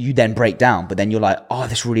saying you then break down, but then you're like,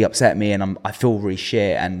 this really upset me and I feel really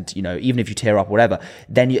shit. And, even if you tear up or whatever,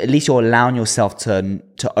 then at least you're allowing yourself to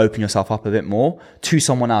open yourself up a bit more to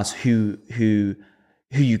someone else who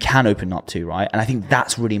you can open up to, right? And I think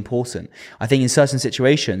that's really important. I think in certain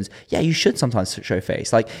situations, you should sometimes show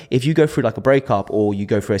face. Like if you go through like a breakup or you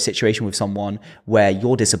go through a situation with someone where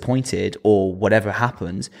you're disappointed or whatever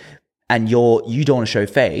happens, and you don't want to show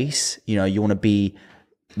face, you want to be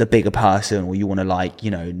the bigger person, or you want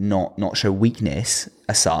to not show weakness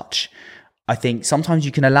as such. I think sometimes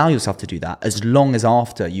you can allow yourself to do that as long as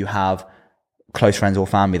after you have close friends or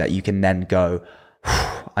family that you can then go,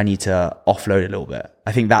 I need to offload a little bit.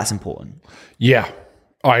 I think that's important. Yeah,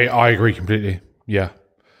 I agree completely. Yeah.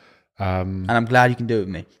 And I'm glad you can do it with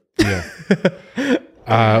me. Yeah.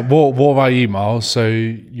 What about you, Miles? So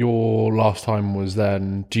your last time was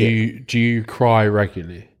then. Do you cry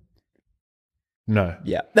regularly? No.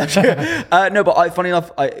 Yeah. No, but funny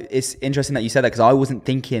enough, it's interesting that you said that because I wasn't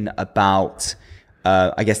thinking about,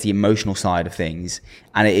 I guess, the emotional side of things.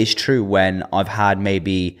 And it is true when I've had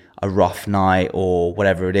maybe a rough night or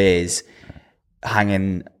whatever it is,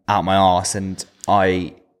 hanging out my arse, and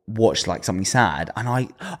I watched like something sad, and I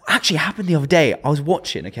actually happened the other day. I was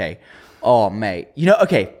watching. Okay. Oh, mate.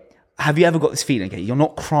 Okay, have you ever got this feeling, okay, you're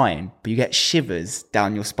not crying, but you get shivers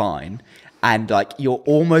down your spine and like you're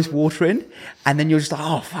almost watering and then you're just like,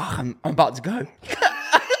 oh, fuck, I'm about to go.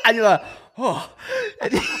 And you're like, oh.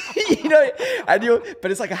 And,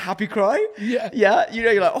 but it's like a happy cry. Yeah. Yeah.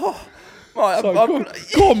 You're like, oh. Right, go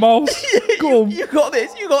on, Miles. Go on. You got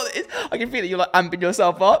this. I can feel it. You're like amping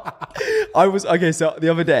yourself up. So the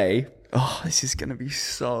other day, this is going to be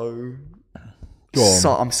so...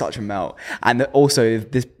 I'm such a melt. And also,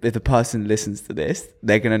 if the person listens to this,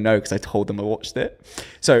 they're going to know because I told them I watched it.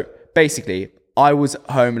 So basically, I was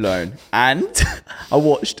home alone and I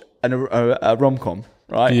watched a rom-com,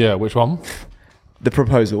 right? Yeah, which one? The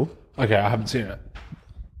Proposal. Okay, I haven't seen it.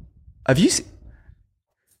 Have you seen...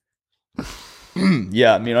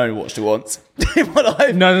 Yeah, I mean, I only watched it once.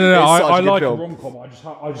 No. I like a rom-com.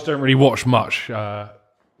 I just don't really watch much,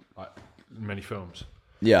 many films.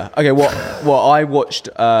 Yeah. Okay. Well, I watched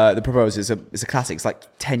The Proposal. It's a classic. It's like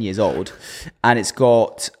 10 years old, and it's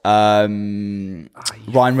got Ryan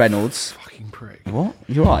Reynolds. Fucking prick. What?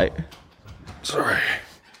 You're right. Sorry.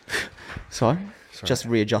 Just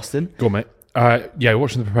readjusting. Go on, mate.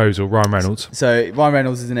 Watching The Proposal. Ryan Reynolds. So Ryan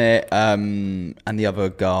Reynolds is in it, and the other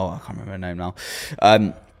girl, I can't remember her name now.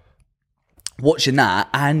 Watching that,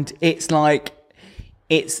 and it's like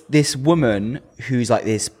it's this woman who's like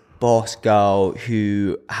this boss girl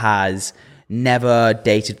who has never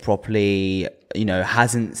dated properly,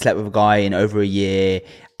 hasn't slept with a guy in over a year,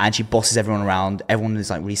 and she bosses everyone around. Everyone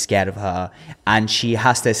is like really scared of her, and she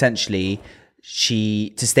has to essentially,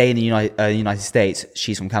 to stay in the United States.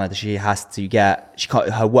 She's from Canada. She has to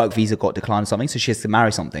her work visa got declined or something, so she has to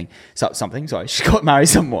marry she got to marry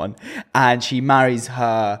someone, and she marries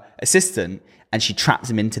her assistant. And she traps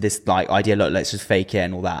him into this like idea, look, let's just fake it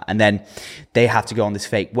and all that. And then they have to go on this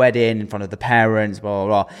fake wedding in front of the parents, blah,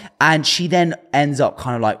 blah, blah. And she then ends up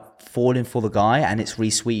kind of like falling for the guy, and it's really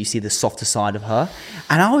sweet. You see the softer side of her.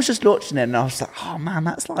 And I was just watching it and I was like, oh man,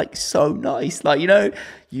 that's like so nice. Like,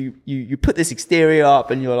 you put this exterior up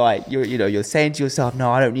and you're like, you're saying to yourself,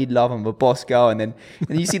 no, I don't need love, I'm a boss girl. And then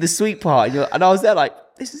you see the sweet part, and I was there like,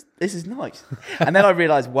 this is nice. And then I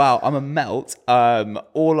realized, wow, I'm a melt.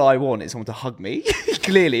 All I want is someone to hug me.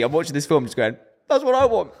 Clearly, I'm watching this film just going, that's what I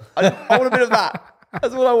want. I want a bit of that.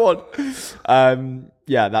 That's what I want.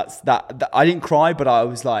 Yeah, that. I didn't cry, but I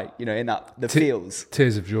was like, in the feels.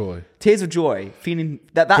 Tears of joy. Tears of joy. Feeling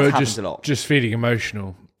that happens a lot. Just feeling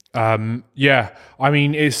emotional. Yeah, I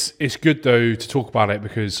mean, it's good though to talk about it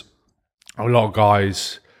because a lot of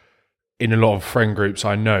guys in a lot of friend groups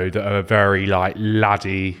I know that are very like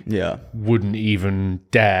laddie, wouldn't even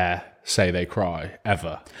dare say they cry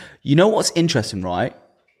ever. You know what's interesting, right?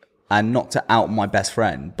 And not to out my best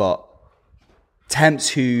friend, but Temps,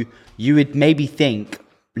 who you would maybe think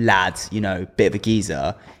lads, bit of a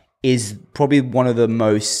geezer, is probably one of the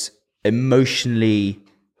most emotionally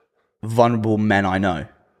vulnerable men I know.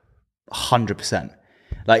 100%.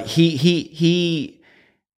 Like he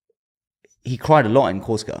cried a lot in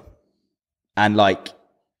Corsica, and like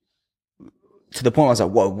to the point where I was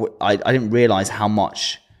like, whoa, I didn't realize how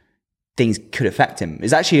much things could affect him.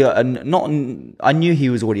 It's actually I knew he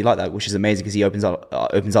was already like that, which is amazing because he opens up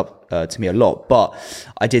to me a lot. But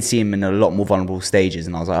I did see him in a lot more vulnerable stages,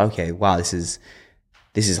 and I was like, okay, wow, this is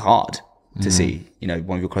hard to see.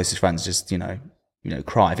 One of your closest friends just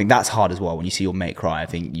cry. I think that's hard as well when you see your mate cry. I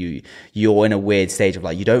think you're in a weird stage of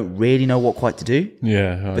like you don't really know what quite to do.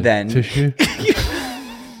 Yeah, but then tissue.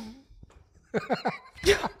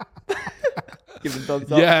 Give them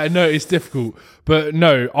thumbs up. Yeah, no, it's difficult, but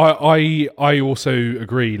no, I also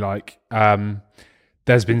agree. Like,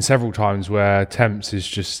 there's been several times where Temps is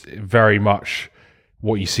just very much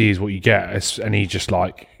what you see is what you get, and he just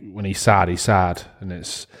like when he's sad, and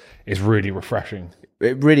it's really refreshing.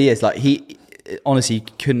 It really is. Like he honestly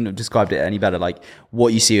couldn't have described it any better. Like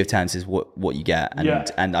what you see with Temps is what you get,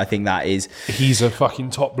 and I think that is he's a fucking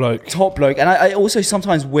top bloke. And I also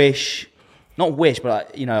sometimes wish. Not wish,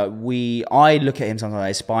 but I look at him sometimes. I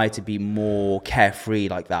aspire to be more carefree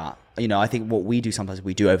like that. I think what we do sometimes,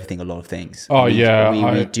 we do overthink a lot of things. Oh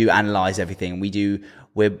we do analyze everything.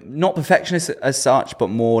 We're not perfectionists as such, but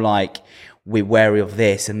more like we're wary of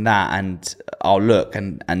this and that, and I'll look,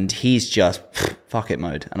 and he's just fuck it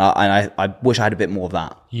mode. And I wish I had a bit more of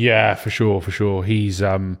that. Yeah, for sure. He's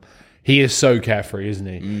he is so carefree, isn't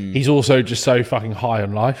he? He's also just so fucking high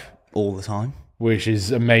on life all the time. Which is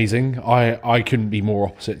amazing. I couldn't be more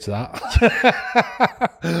opposite to that.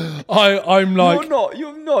 I'm like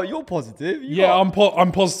you're not. You're positive.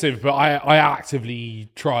 I'm positive, but I actively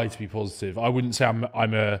try to be positive. I wouldn't say I'm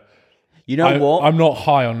a. You know what? I'm not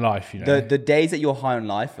high on life. The days that you're high on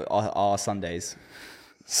life are Sundays.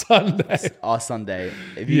 Our Sunday.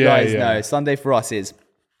 If you guys know, Sunday for us is.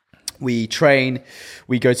 We train,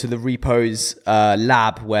 we go to the Repose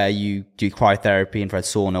lab where you do cryotherapy, infrared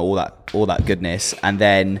sauna, all that goodness, and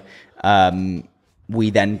then we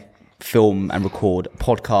then film and record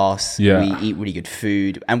podcasts. We eat really good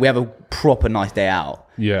food, and we have a proper nice day out.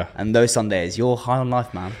 Yeah, and those Sundays, you're high on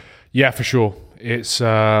life, man. Yeah, for sure. It's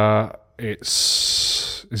a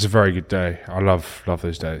very good day. I love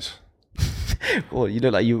those days. Well, you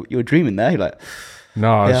look like you were dreaming there. You're like. No,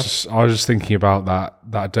 I was just thinking about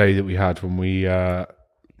that day that we had when we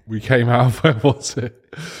came out of where was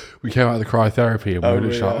it? We came out of the cryotherapy and we were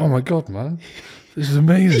just like, oh my god, man, this is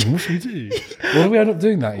amazing. What should we do? What did we end up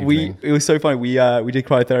doing that evening? It was so funny. We did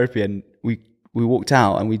cryotherapy and we walked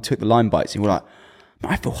out and we took the Lime bites and we were like,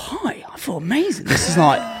 I feel high. I feel amazing. This is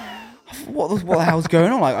like, what the hell's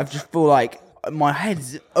going on? Like, I just feel like my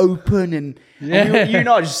head's open and you and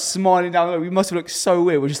I just smiling down the road. We must have looked so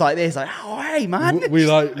weird. We're just like this, like, oh hey man. We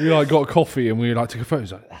got a coffee and we took a photo.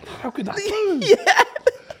 It's like, how could that go?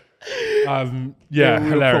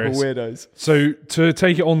 Hilarious. Proper weirdos. So to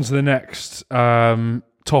take it on to the next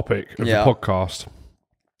topic of the podcast.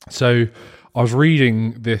 So I was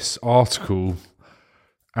reading this article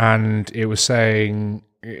and it was saying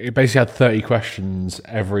it basically had 30 questions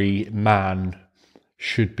every man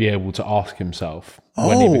should be able to ask himself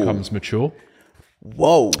when he becomes mature.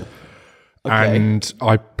 Whoa. Okay. And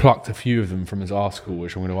I plucked a few of them from this article,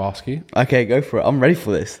 which I'm going to ask you. Okay, go for it. I'm ready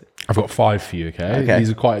for this. I've got 5 for you, okay? These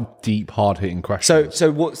are quite deep, hard-hitting questions.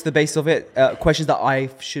 So what's the base of it? Questions that I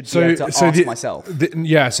should be able to ask myself. So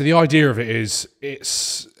the idea of it is,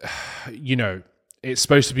 it's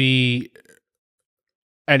supposed to be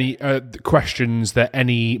any questions that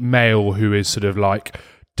any male who is sort of like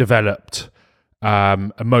developed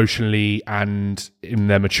emotionally and in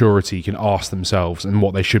their maturity can ask themselves, and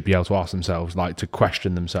what they should be able to ask themselves, like to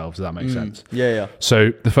question themselves. Does that make sense? Yeah.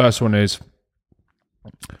 So the first one is,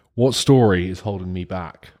 what story is holding me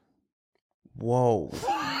back? Whoa.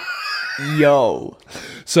 Yo.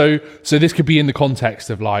 So this could be in the context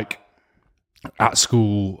of like, at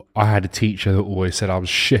school, I had a teacher that always said I was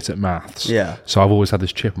shit at maths. Yeah. So I've always had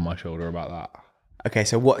this chip on my shoulder about that. Okay,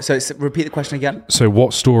 so what? So repeat the question again. So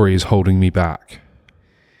what story is holding me back?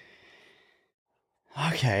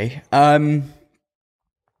 Okay.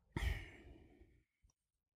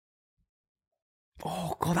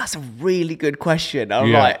 Oh god, that's a really good question. I'm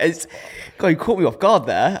Yeah. like, God, you caught me off guard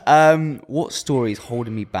there. What story is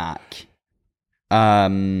holding me back?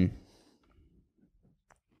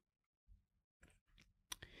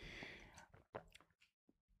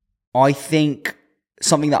 I think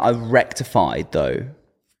something that I've rectified though,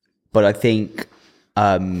 but I think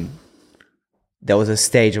there was a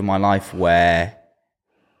stage of my life where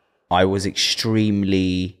I was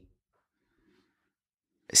extremely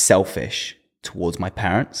selfish towards my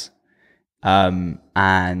parents.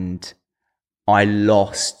 And I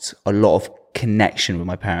lost a lot of connection with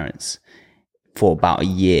my parents for about a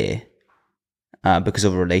year because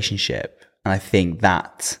of a relationship. And I think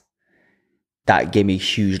that gave me a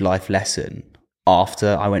huge life lesson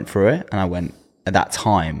after I went through it. And I went at that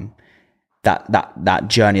time, that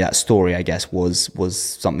journey, that story, I guess, was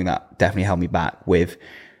something that definitely held me back with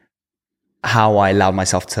how I allowed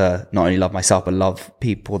myself to not only love myself, but love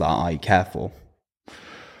people that I care for.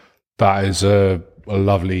 That is a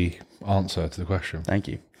lovely answer to the question. Thank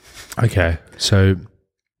you. Okay, so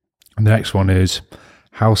the next one is,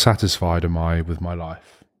 how satisfied am I with my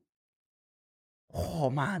life? Oh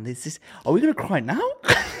man, are we going to cry now?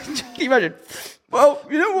 Can you imagine? Well,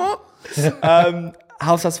 you know what?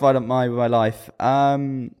 How satisfied am I with my life?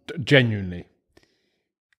 Genuinely.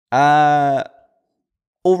 All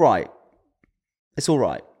right. It's all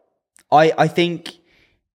right. I think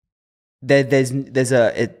the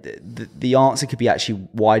answer could be actually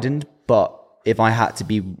widened, but if I had to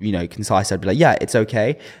be, concise, I'd be like, yeah, it's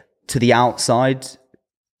okay. To the outside,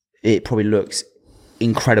 it probably looks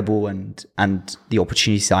incredible, and the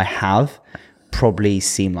opportunities I have probably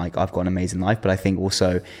seem like I've got an amazing life. But I think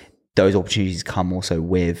also those opportunities come also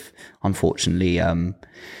with, unfortunately, a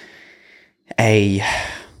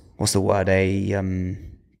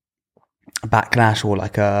backlash, or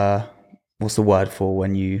like what's the word for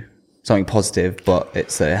when you something positive but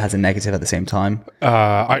it has a negative at the same time.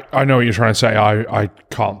 I know what you're trying to say. I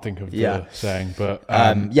can't think of the saying, but so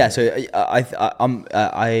I'm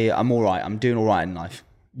all right. I'm doing all right in life.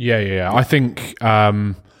 Yeah. I think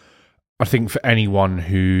for anyone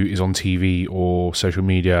who is on TV or social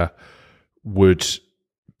media would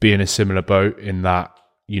be in a similar boat, in that,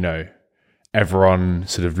 everyone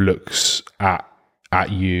sort of looks at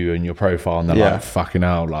you and your profile and they're like, fucking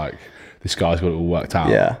hell, like this guy's got it all worked out.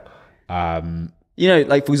 Yeah.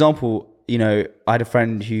 Like for example, I had a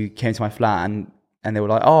friend who came to my flat and they were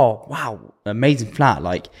like, oh wow, amazing flat,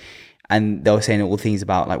 like, and they were saying all things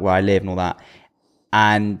about like where I live and all that.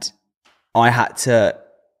 And I had to,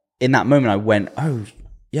 in that moment I went, oh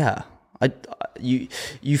yeah,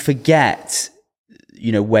 you forget,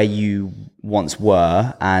 where you once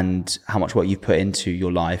were and how much work you've put into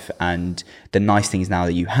your life, and the nice things now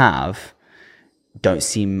that you have don't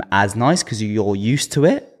seem as nice because you're used to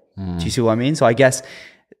it. Do you see what I mean? So I guess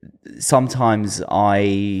sometimes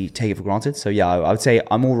I take it for granted. So yeah, I would say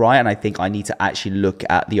I'm all right, and I think I need to actually look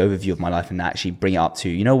at the overview of my life and actually bring it up to,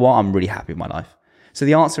 you know what, I'm really happy with my life. So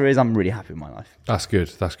the answer is I'm really happy with my life. That's good.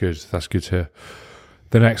 That's good to hear.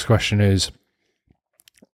 The next question is,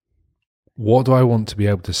 what do I want to be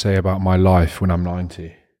able to say about my life when I'm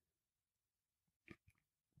 90?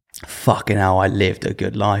 Fucking hell, I lived a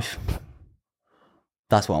good life.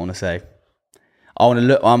 That's what I want to say. I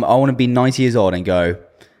want to be 90 years old and go,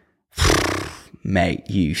 mate,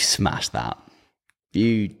 you smashed that.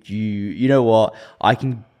 You know what? I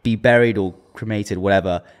can be buried or cremated,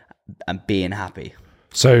 whatever, and being happy.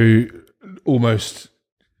 So almost,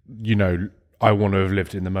 I want to have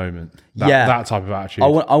lived in the moment. That type of attitude. I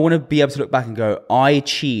want to be able to look back and go, I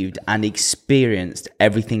achieved and experienced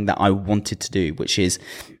everything that I wanted to do, which is,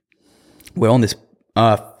 we're on this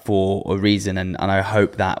earth for a reason, and I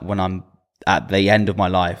hope that when I'm at the end of my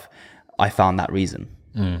life, I found that reason.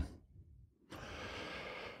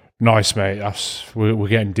 Nice, mate. We're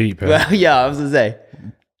getting deep here. Well, yeah, I was going to say.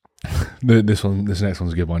 This next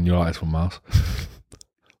one's a good one. You like this one, Miles?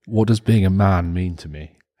 What does being a man mean to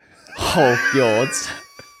me? Oh, God.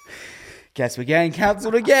 Guess we're getting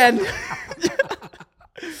cancelled again.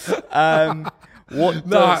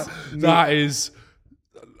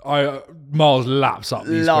 Miles laps up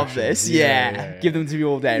these Love questions. this, yeah. Give them to me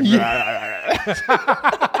all day.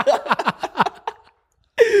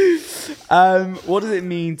 What does it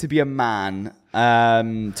mean to be a man?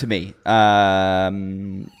 To me,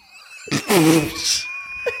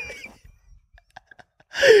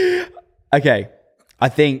 okay. I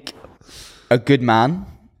think a good man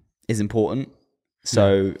is important.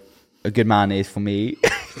 So a good man is, for me,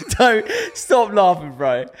 Don't stop laughing,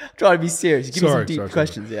 bro. I'm trying to be serious. Give me some deep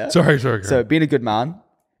questions, yeah? Sorry. So being a good man,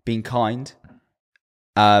 being kind,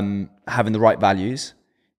 having the right values,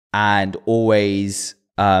 and always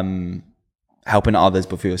helping others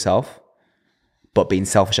but for yourself, but being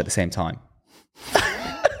selfish at the same time.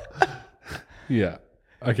 Yeah.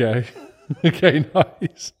 Okay. Okay,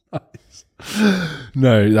 nice.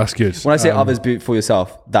 No, that's good. When I say others for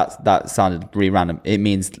yourself, that sounded really random. It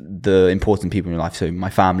means the important people in your life. So my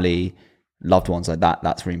family, loved ones like that.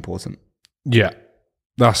 That's really important. Yeah,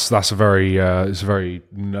 that's a very it's a very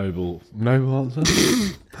noble answer.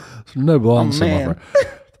 It's a noble answer, my friend.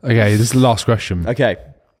 Okay, this is the last question. Okay,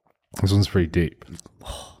 this one's pretty deep.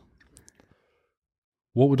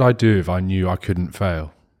 What would I do if I knew I couldn't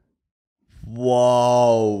fail?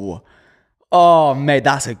 Whoa. Oh, mate,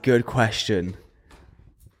 that's a good question.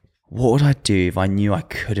 What would I do if I knew I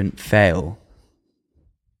couldn't fail?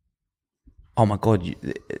 Oh my God,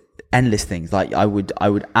 endless things. Like I would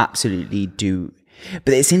absolutely do.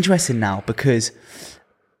 But it's interesting now because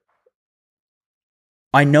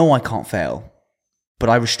I know I can't fail, but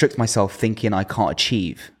I restrict myself thinking I can't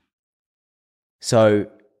achieve. So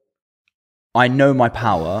I know my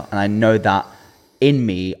power and I know that in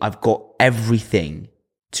me, I've got everything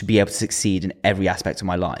to be able to succeed in every aspect of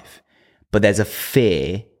my life. But there's a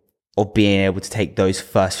fear of being able to take those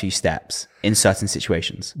first few steps in certain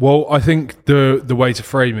situations. Well, I think the way to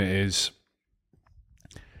frame it is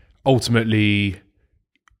ultimately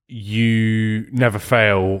you never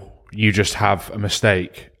fail, you just have a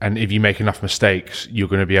mistake. And if you make enough mistakes, you're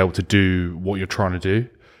going to be able to do what you're trying to do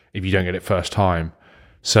if you don't get it first time.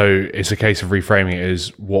 So it's a case of reframing it as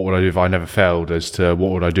what would I do if I never failed as to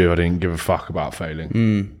what would I do if I didn't give a fuck about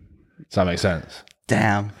failing. Does that make sense?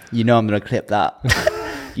 Damn. You know I'm going to clip that.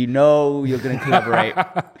 You know you're going to collaborate.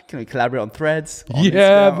 Can we collaborate on Threads? On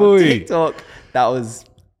Instagram, boy. on TikTok? That was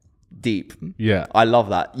deep. Yeah. I love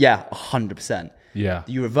that. Yeah, 100%. Yeah.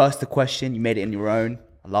 You reversed the question. You made it in your own.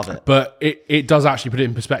 I love it. But it does actually put it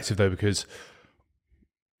in perspective though, because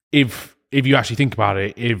if you actually think about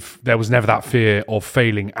it, if there was never that fear of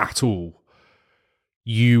failing at all,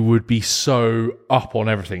 you would be so up on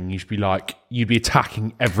everything. You'd be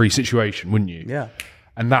attacking every situation, wouldn't you? Yeah.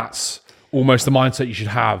 And that's almost the mindset you should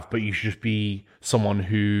have, but you should just be someone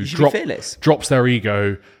who drops their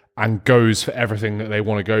ego and goes for everything that they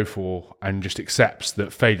want to go for and just accepts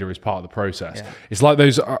that failure is part of the process. Yeah. It's like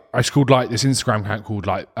those, I called like this Instagram account called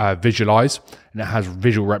Visualize, and it has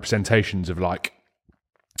visual representations of like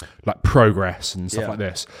progress and stuff like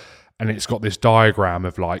this. And it's got this diagram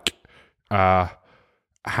of like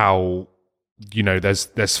how, you know,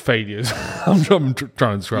 there's failures. I'm trying to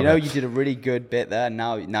describe it. You did a really good bit there.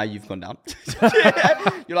 Now you've gone down.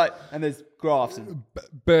 You're like, and there's graphs.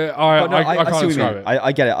 But I can't describe it.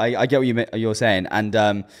 I get it. I get what you're saying. And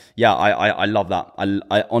I love that.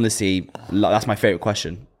 I honestly, that's my favorite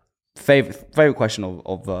question. Favorite question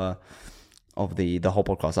of the whole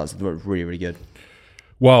podcast. That's really, really good.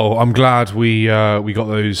 Well, I'm glad we got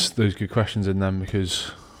those good questions in them,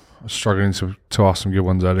 because I was struggling to ask some good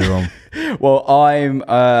ones earlier on. Well,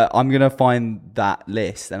 I'm gonna find that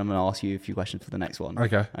list and I'm gonna ask you a few questions for the next one.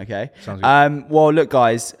 Okay. Sounds good. Well, look,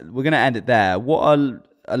 guys, we're gonna end it there. What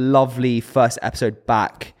a lovely first episode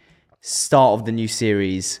back, start of the new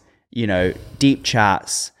series. You know, deep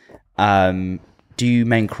chats. Do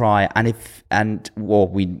men cry?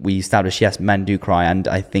 We established, yes, men do cry, and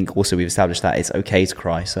I think also we've established that it's okay to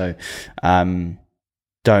cry. So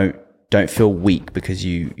don't feel weak because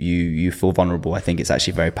you feel vulnerable. I think it's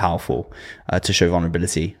actually very powerful to show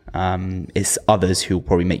vulnerability. It's others who will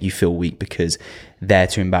probably make you feel weak because they're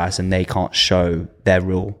too embarrassed and they can't show their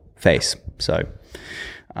real face. So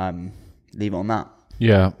leave it on that.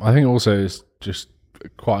 Yeah, I think also it's just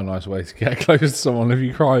quite a nice way to get close to someone if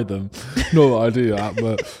you cry them. Not that I do that,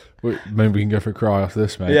 but maybe we can go for a cry after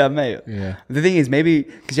this, mate. Yeah, mate. Yeah. The thing is, maybe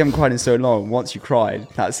because you haven't cried in so long, once you cried,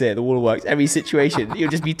 that's it. The waterworks. Every situation, you'll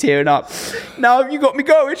just be tearing up. Now you got me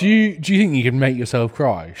going. Do you think you can make yourself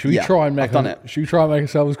cry? Should we try and make? I've done it. Should we try and make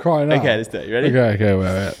ourselves cry now? Okay, let's do it. You ready? Okay.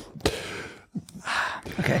 Wait.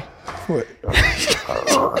 Okay.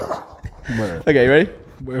 Okay, you ready?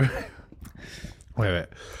 Wait.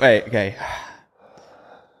 Okay.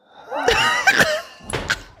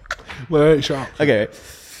 Wait, shut up. Okay.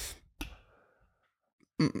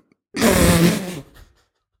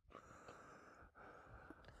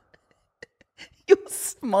 You're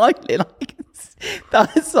smiling.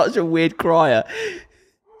 That is such a weird crier.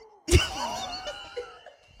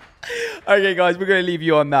 Okay, guys, we're going to leave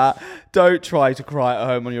you on that. don't try to cry at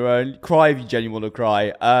home on your own. Cry if you genuinely want to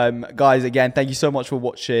cry. Guys, again, thank you so much for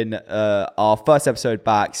watching our first episode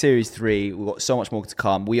back, series 3. We've got so much more to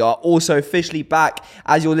come. We are also officially back.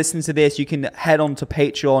 As you're listening to this, you can head on to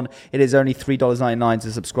Patreon. It is only $3.99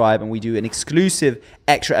 to subscribe, and we do an exclusive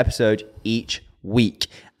extra episode each week.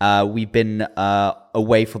 We've been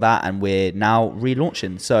away for that, and we're now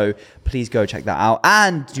relaunching. So please go check that out.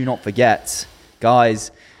 And do not forget,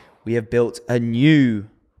 guys, we have built a new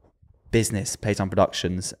business, Playtime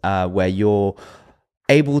Productions, where you're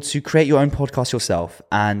able to create your own podcast yourself,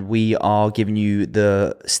 and we are giving you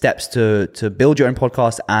the steps to build your own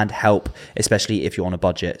podcast and help, especially if you're on a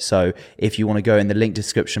budget. So if you want to go in the link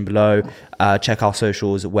description below, check our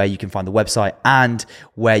socials where you can find the website and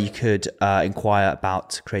where you could inquire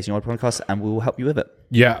about creating your own podcast, and we will help you with it.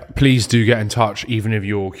 Yeah, please do get in touch, even if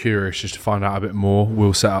you're curious, just to find out a bit more.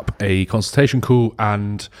 We'll set up a consultation call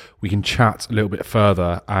and we can chat a little bit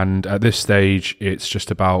further. And at this stage, it's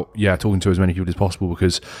just about, talking to as many people as possible,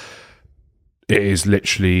 because it is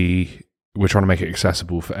literally, we're trying to make it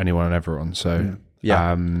accessible for anyone and everyone. So,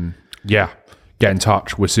 get in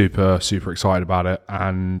touch. We're super, super excited about it,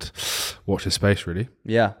 and watch this space, really.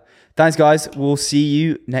 Yeah. Thanks, guys. We'll see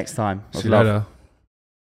you next time. See you later.